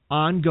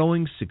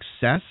ongoing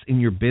success in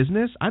your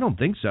business? I don't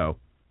think so.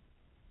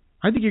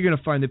 I think you're going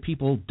to find that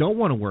people don't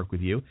want to work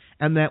with you,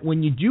 and that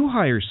when you do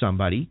hire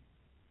somebody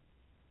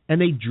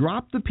and they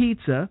drop the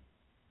pizza,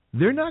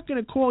 they're not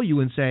going to call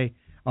you and say,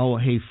 oh,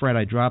 hey, Fred,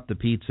 I dropped the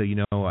pizza.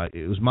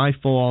 It was my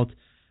fault.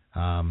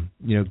 Do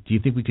you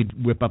think we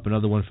could whip up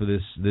another one for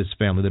this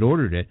family that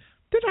ordered it?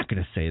 They're not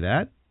going to say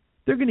that.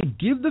 They're going to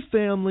give the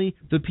family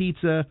the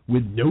pizza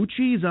with no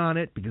cheese on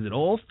it because it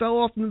all fell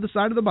off into the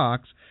side of the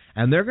box,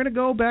 and they're going to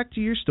go back to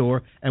your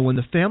store, and when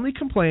the family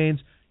complains,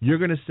 they're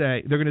going to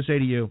say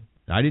to you,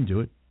 I didn't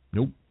do it.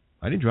 Nope,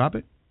 I didn't drop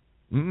it.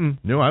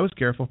 No, I was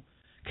careful.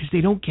 Because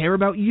they don't care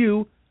about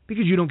you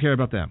because you don't care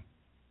about them.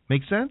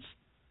 Make sense?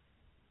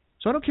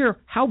 So I don't care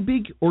how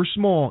big or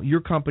small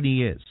your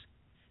company is.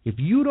 If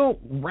you don't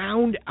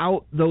round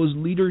out those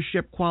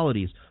leadership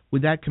qualities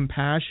with that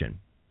compassion,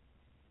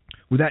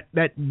 with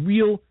that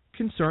real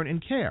concern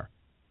and care.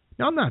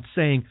 Now, I'm not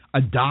saying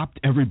adopt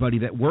everybody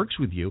that works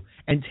with you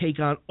and take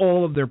on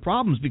all of their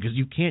problems because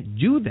you can't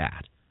do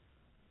that.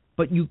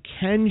 But you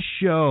can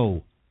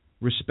show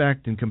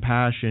respect and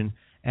compassion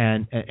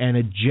and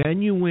a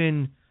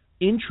genuine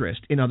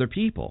interest in other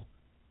people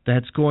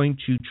that's going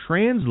to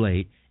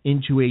translate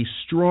into a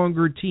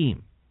stronger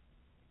team.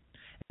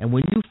 And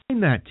when you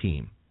find that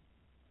team,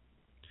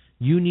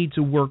 you need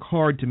to work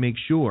hard to make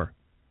sure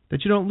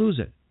that you don't lose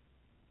it,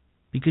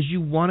 because you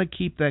want to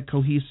keep that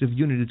cohesive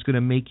unit. It's going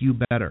to make you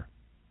better.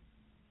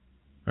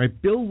 All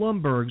right, Bill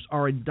Lumberghs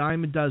are a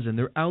dime a dozen.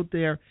 They're out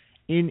there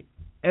in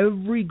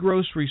every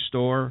grocery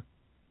store.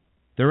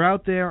 They're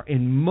out there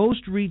in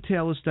most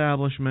retail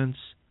establishments.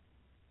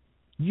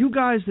 You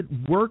guys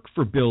that work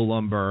for Bill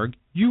Lumbergh,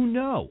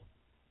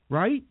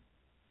 right?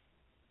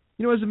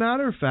 As a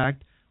matter of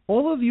fact,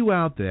 all of you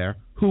out there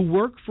who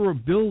work for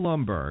Bill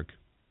Lumbergh,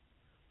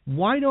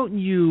 why don't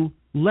you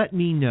let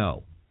me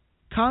know?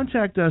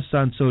 Contact us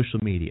on social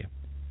media.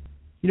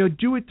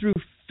 Do it through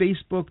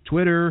Facebook,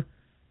 Twitter,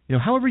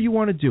 however you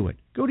want to do it.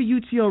 Go to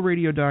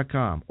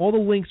utlradio.com. All the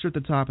links are at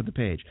the top of the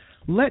page.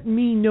 Let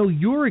me know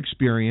your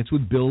experience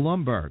with Bill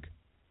Lumbergh.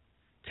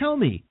 Tell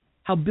me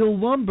how Bill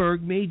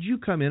Lumbergh made you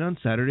come in on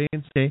Saturday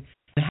and say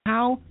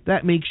how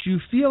that makes you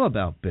feel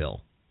about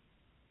Bill.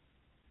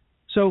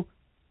 So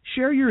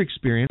share your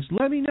experience.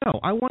 Let me know.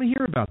 I want to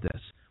hear about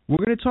this.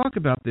 We're going to talk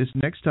about this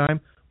next time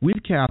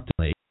with Captain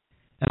Lee,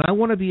 and I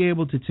want to be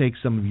able to take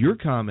some of your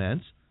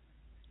comments,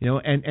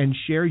 and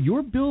share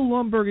your Bill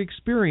Lumbergh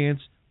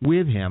experience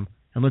with him,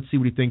 and let's see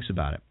what he thinks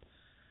about it.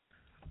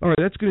 All right,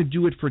 that's going to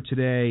do it for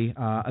today.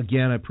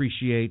 Again, I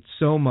appreciate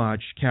so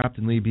much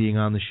Captain Lee being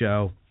on the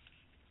show.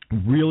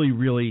 Really,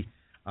 really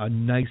a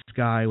nice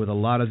guy with a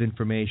lot of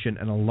information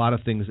and a lot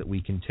of things that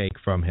we can take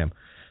from him.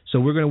 So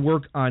we're going to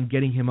work on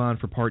getting him on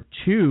for part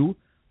 2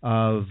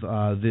 of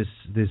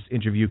this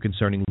interview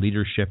concerning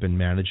leadership and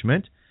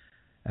management.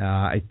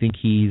 I think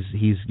he's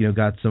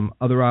got some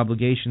other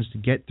obligations to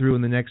get through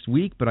in the next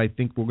week, but I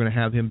think we're going to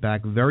have him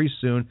back very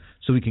soon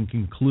so we can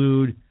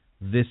conclude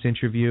this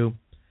interview.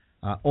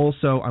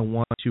 Also, I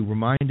want to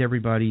remind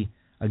everybody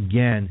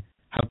again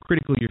how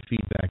critical your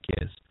feedback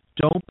is.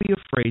 Don't be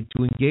afraid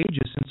to engage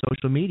us in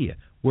social media.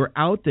 We're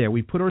out there.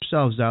 We put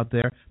ourselves out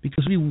there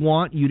because we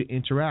want you to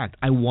interact.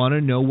 I want to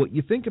know what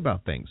you think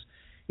about things.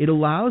 It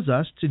allows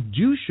us to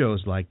do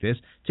shows like this,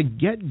 to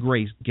get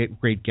great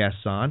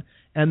guests on,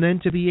 and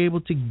then to be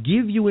able to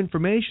give you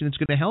information that's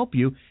going to help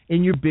you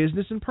in your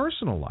business and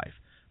personal life.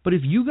 But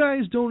if you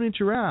guys don't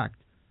interact,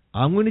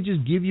 I'm going to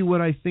just give you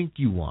what I think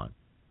you want.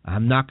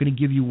 I'm not going to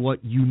give you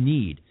what you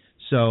need.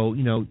 So,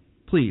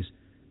 please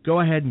go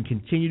ahead and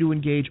continue to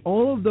engage.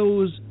 All of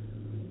those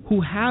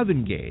who have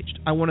engaged,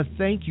 I want to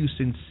thank you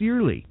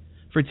sincerely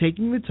for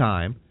taking the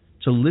time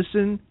to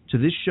listen to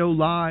this show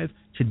live,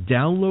 to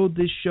download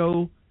this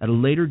show at a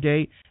later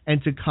date,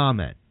 and to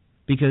comment,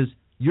 because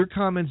your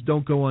comments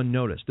don't go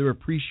unnoticed. They're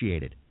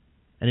appreciated,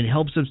 and it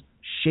helps us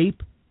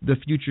shape the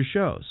future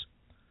shows.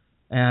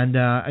 And,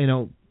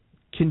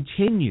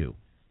 continue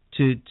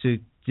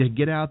to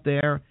get out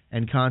there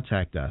and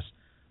contact us,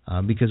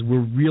 because we're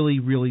really,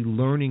 really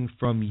learning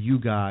from you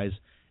guys,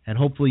 and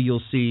hopefully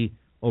you'll see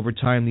over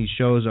time these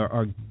shows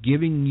are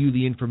giving you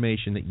the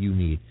information that you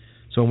need.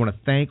 So I want to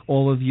thank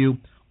all of you,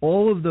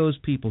 all of those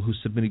people who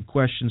submitted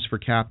questions for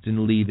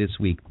Captain Lee this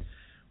week.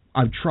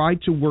 I've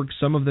tried to work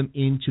some of them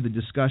into the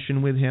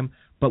discussion with him,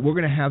 but we're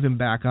going to have him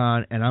back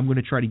on, and I'm going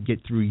to try to get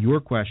through your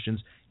questions.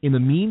 In the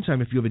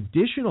meantime, if you have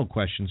additional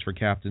questions for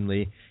Captain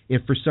Lee,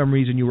 if for some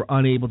reason you were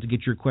unable to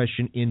get your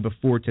question in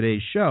before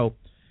today's show,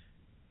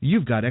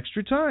 you've got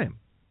extra time.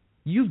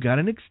 You've got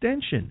an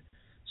extension.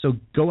 So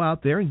go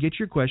out there and get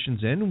your questions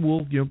in, and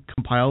we'll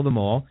compile them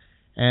all,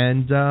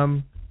 and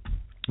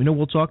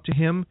we'll talk to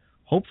him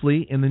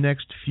hopefully in the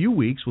next few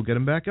weeks. We'll get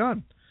him back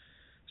on.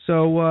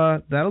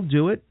 So that'll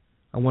do it.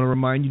 I want to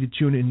remind you to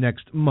tune in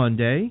next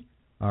Monday,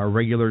 our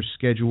regular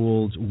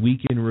scheduled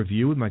weekend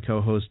review with my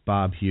co-host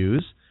Bob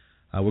Hughes.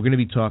 We're going to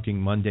be talking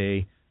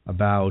Monday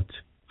about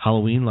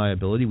Halloween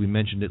liability. We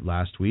mentioned it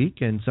last week,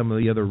 and some of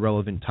the other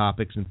relevant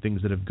topics and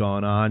things that have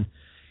gone on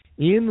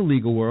in the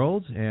legal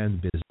world and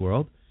the business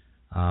world.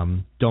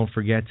 Don't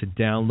forget to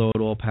download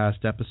all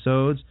past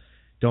episodes.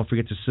 Don't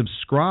forget to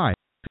subscribe.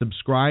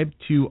 Subscribe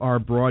to our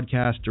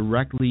broadcast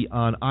directly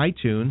on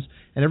iTunes,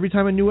 and every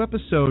time a new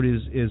episode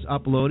is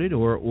uploaded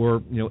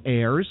or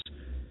airs,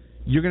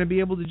 you're going to be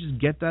able to just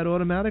get that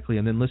automatically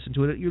and then listen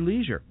to it at your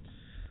leisure.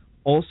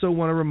 Also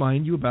want to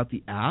remind you about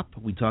the app.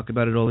 We talk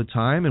about it all the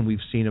time, and we've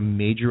seen a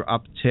major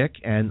uptick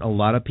and a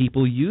lot of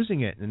people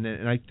using it,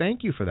 and I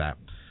thank you for that.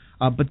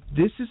 But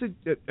this is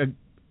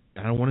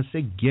I don't want to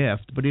say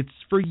gift, but it's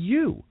for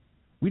you.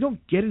 We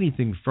don't get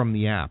anything from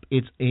the app.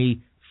 It's a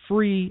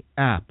free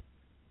app.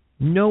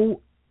 No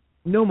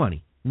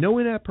money, no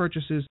in-app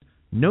purchases,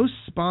 no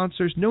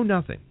sponsors, no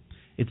nothing.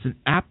 It's an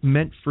app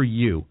meant for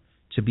you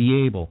to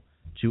be able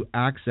to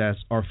access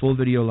our full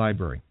video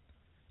library,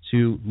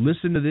 to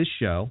listen to this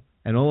show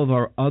and all of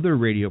our other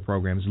radio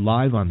programs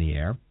live on the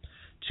air,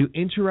 to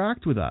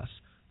interact with us.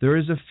 There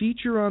is a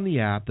feature on the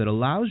app that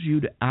allows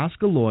you to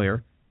ask a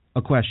lawyer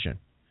a question.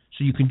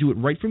 So you can do it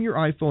right from your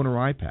iPhone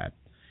or iPad.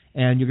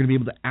 And you're going to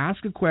be able to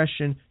ask a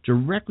question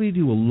directly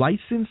to a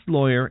licensed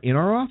lawyer in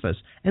our office,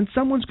 and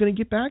someone's going to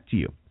get back to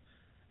you.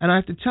 And I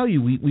have to tell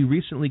you, we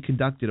recently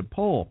conducted a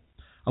poll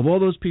of all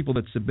those people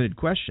that submitted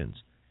questions,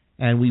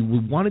 and we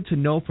wanted to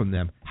know from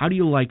them, how do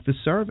you like the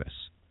service?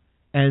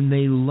 And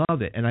they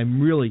love it, and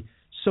I'm really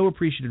so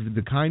appreciative of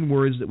the kind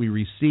words that we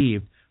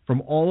received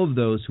from all of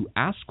those who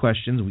asked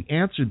questions. We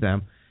answered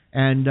them,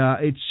 and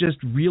it's just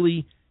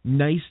really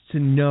nice to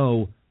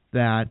know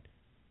that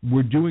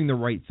we're doing the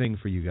right thing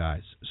for you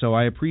guys. So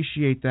I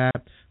appreciate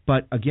that.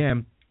 But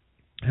again,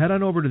 head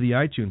on over to the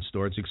iTunes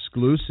Store. It's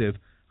exclusive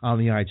on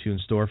the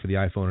iTunes Store for the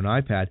iPhone and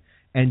iPad.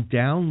 And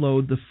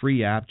download the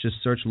free app. Just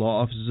search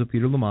Law Offices of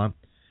Peter Lamont,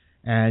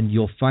 and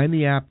you'll find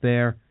the app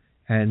there.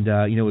 And,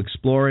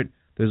 explore it.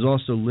 There's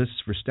also lists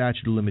for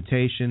statute of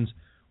limitations.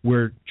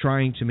 We're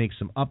trying to make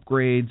some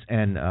upgrades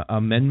and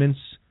amendments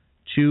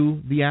to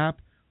the app.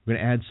 We're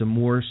going to add some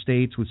more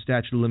states with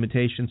statute of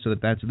limitations so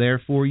that's there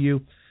for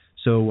you.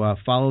 So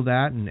follow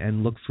that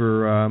and look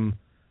for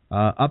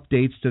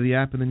updates to the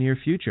app in the near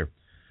future.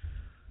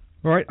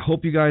 All right,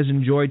 hope you guys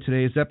enjoyed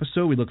today's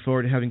episode. We look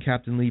forward to having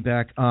Captain Lee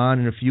back on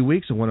in a few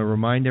weeks. I want to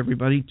remind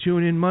everybody,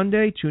 tune in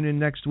Monday, tune in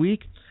next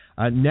week.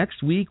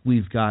 Next week,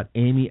 we've got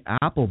Amy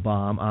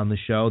Applebaum on the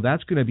show.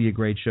 That's going to be a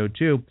great show,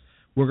 too.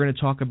 We're going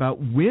to talk about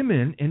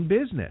women in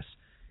business.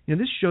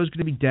 This show is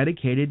going to be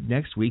dedicated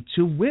next week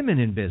to women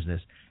in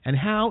business and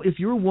how, if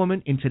you're a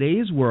woman in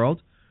today's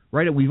world,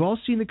 right, we've all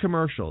seen the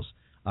commercials,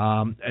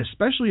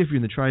 especially if you're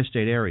in the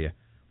tri-state area,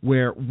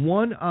 where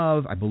one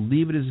of, I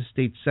believe it is a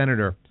state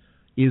senator,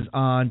 is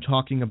on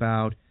talking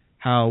about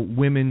how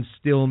women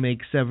still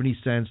make 70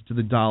 cents to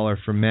the dollar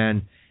for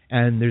men,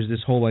 and there's this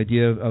whole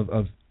idea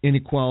of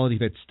inequality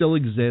that still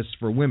exists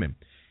for women.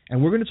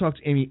 And we're going to talk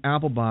to Amy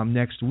Applebaum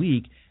next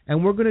week,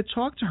 and we're going to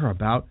talk to her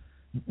about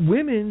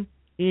women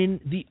in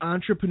the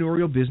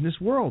entrepreneurial business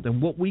world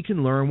and what we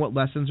can learn, what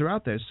lessons are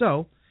out there.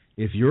 So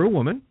if you're a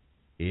woman,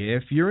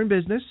 if you're in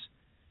business,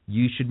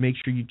 you should make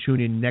sure you tune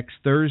in next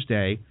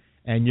Thursday,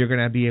 and you're going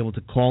to be able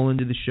to call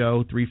into the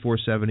show,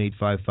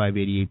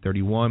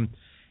 347-855-8831,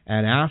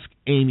 and ask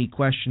Amy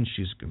questions.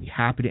 She's going to be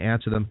happy to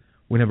answer them.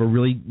 We're going to have a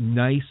really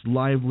nice,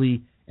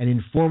 lively, and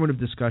informative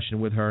discussion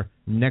with her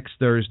next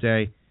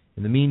Thursday.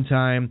 In the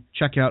meantime,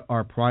 check out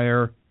our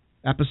prior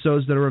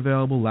episodes that are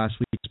available. Last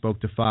week we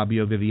spoke to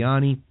Fabio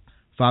Viviani.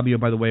 Fabio,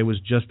 by the way, was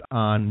just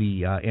on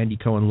the Andy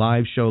Cohen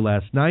Live show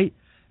last night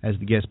as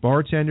the guest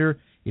bartender.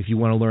 If you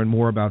want to learn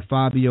more about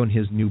Fabio and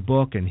his new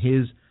book and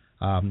his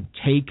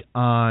take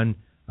on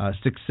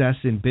success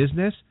in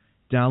business,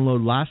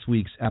 download last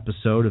week's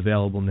episode,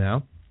 available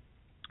now,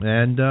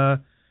 and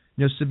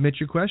submit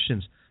your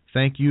questions.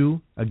 Thank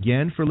you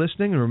again for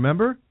listening, and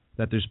remember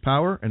that there's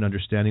power in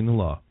understanding the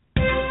law.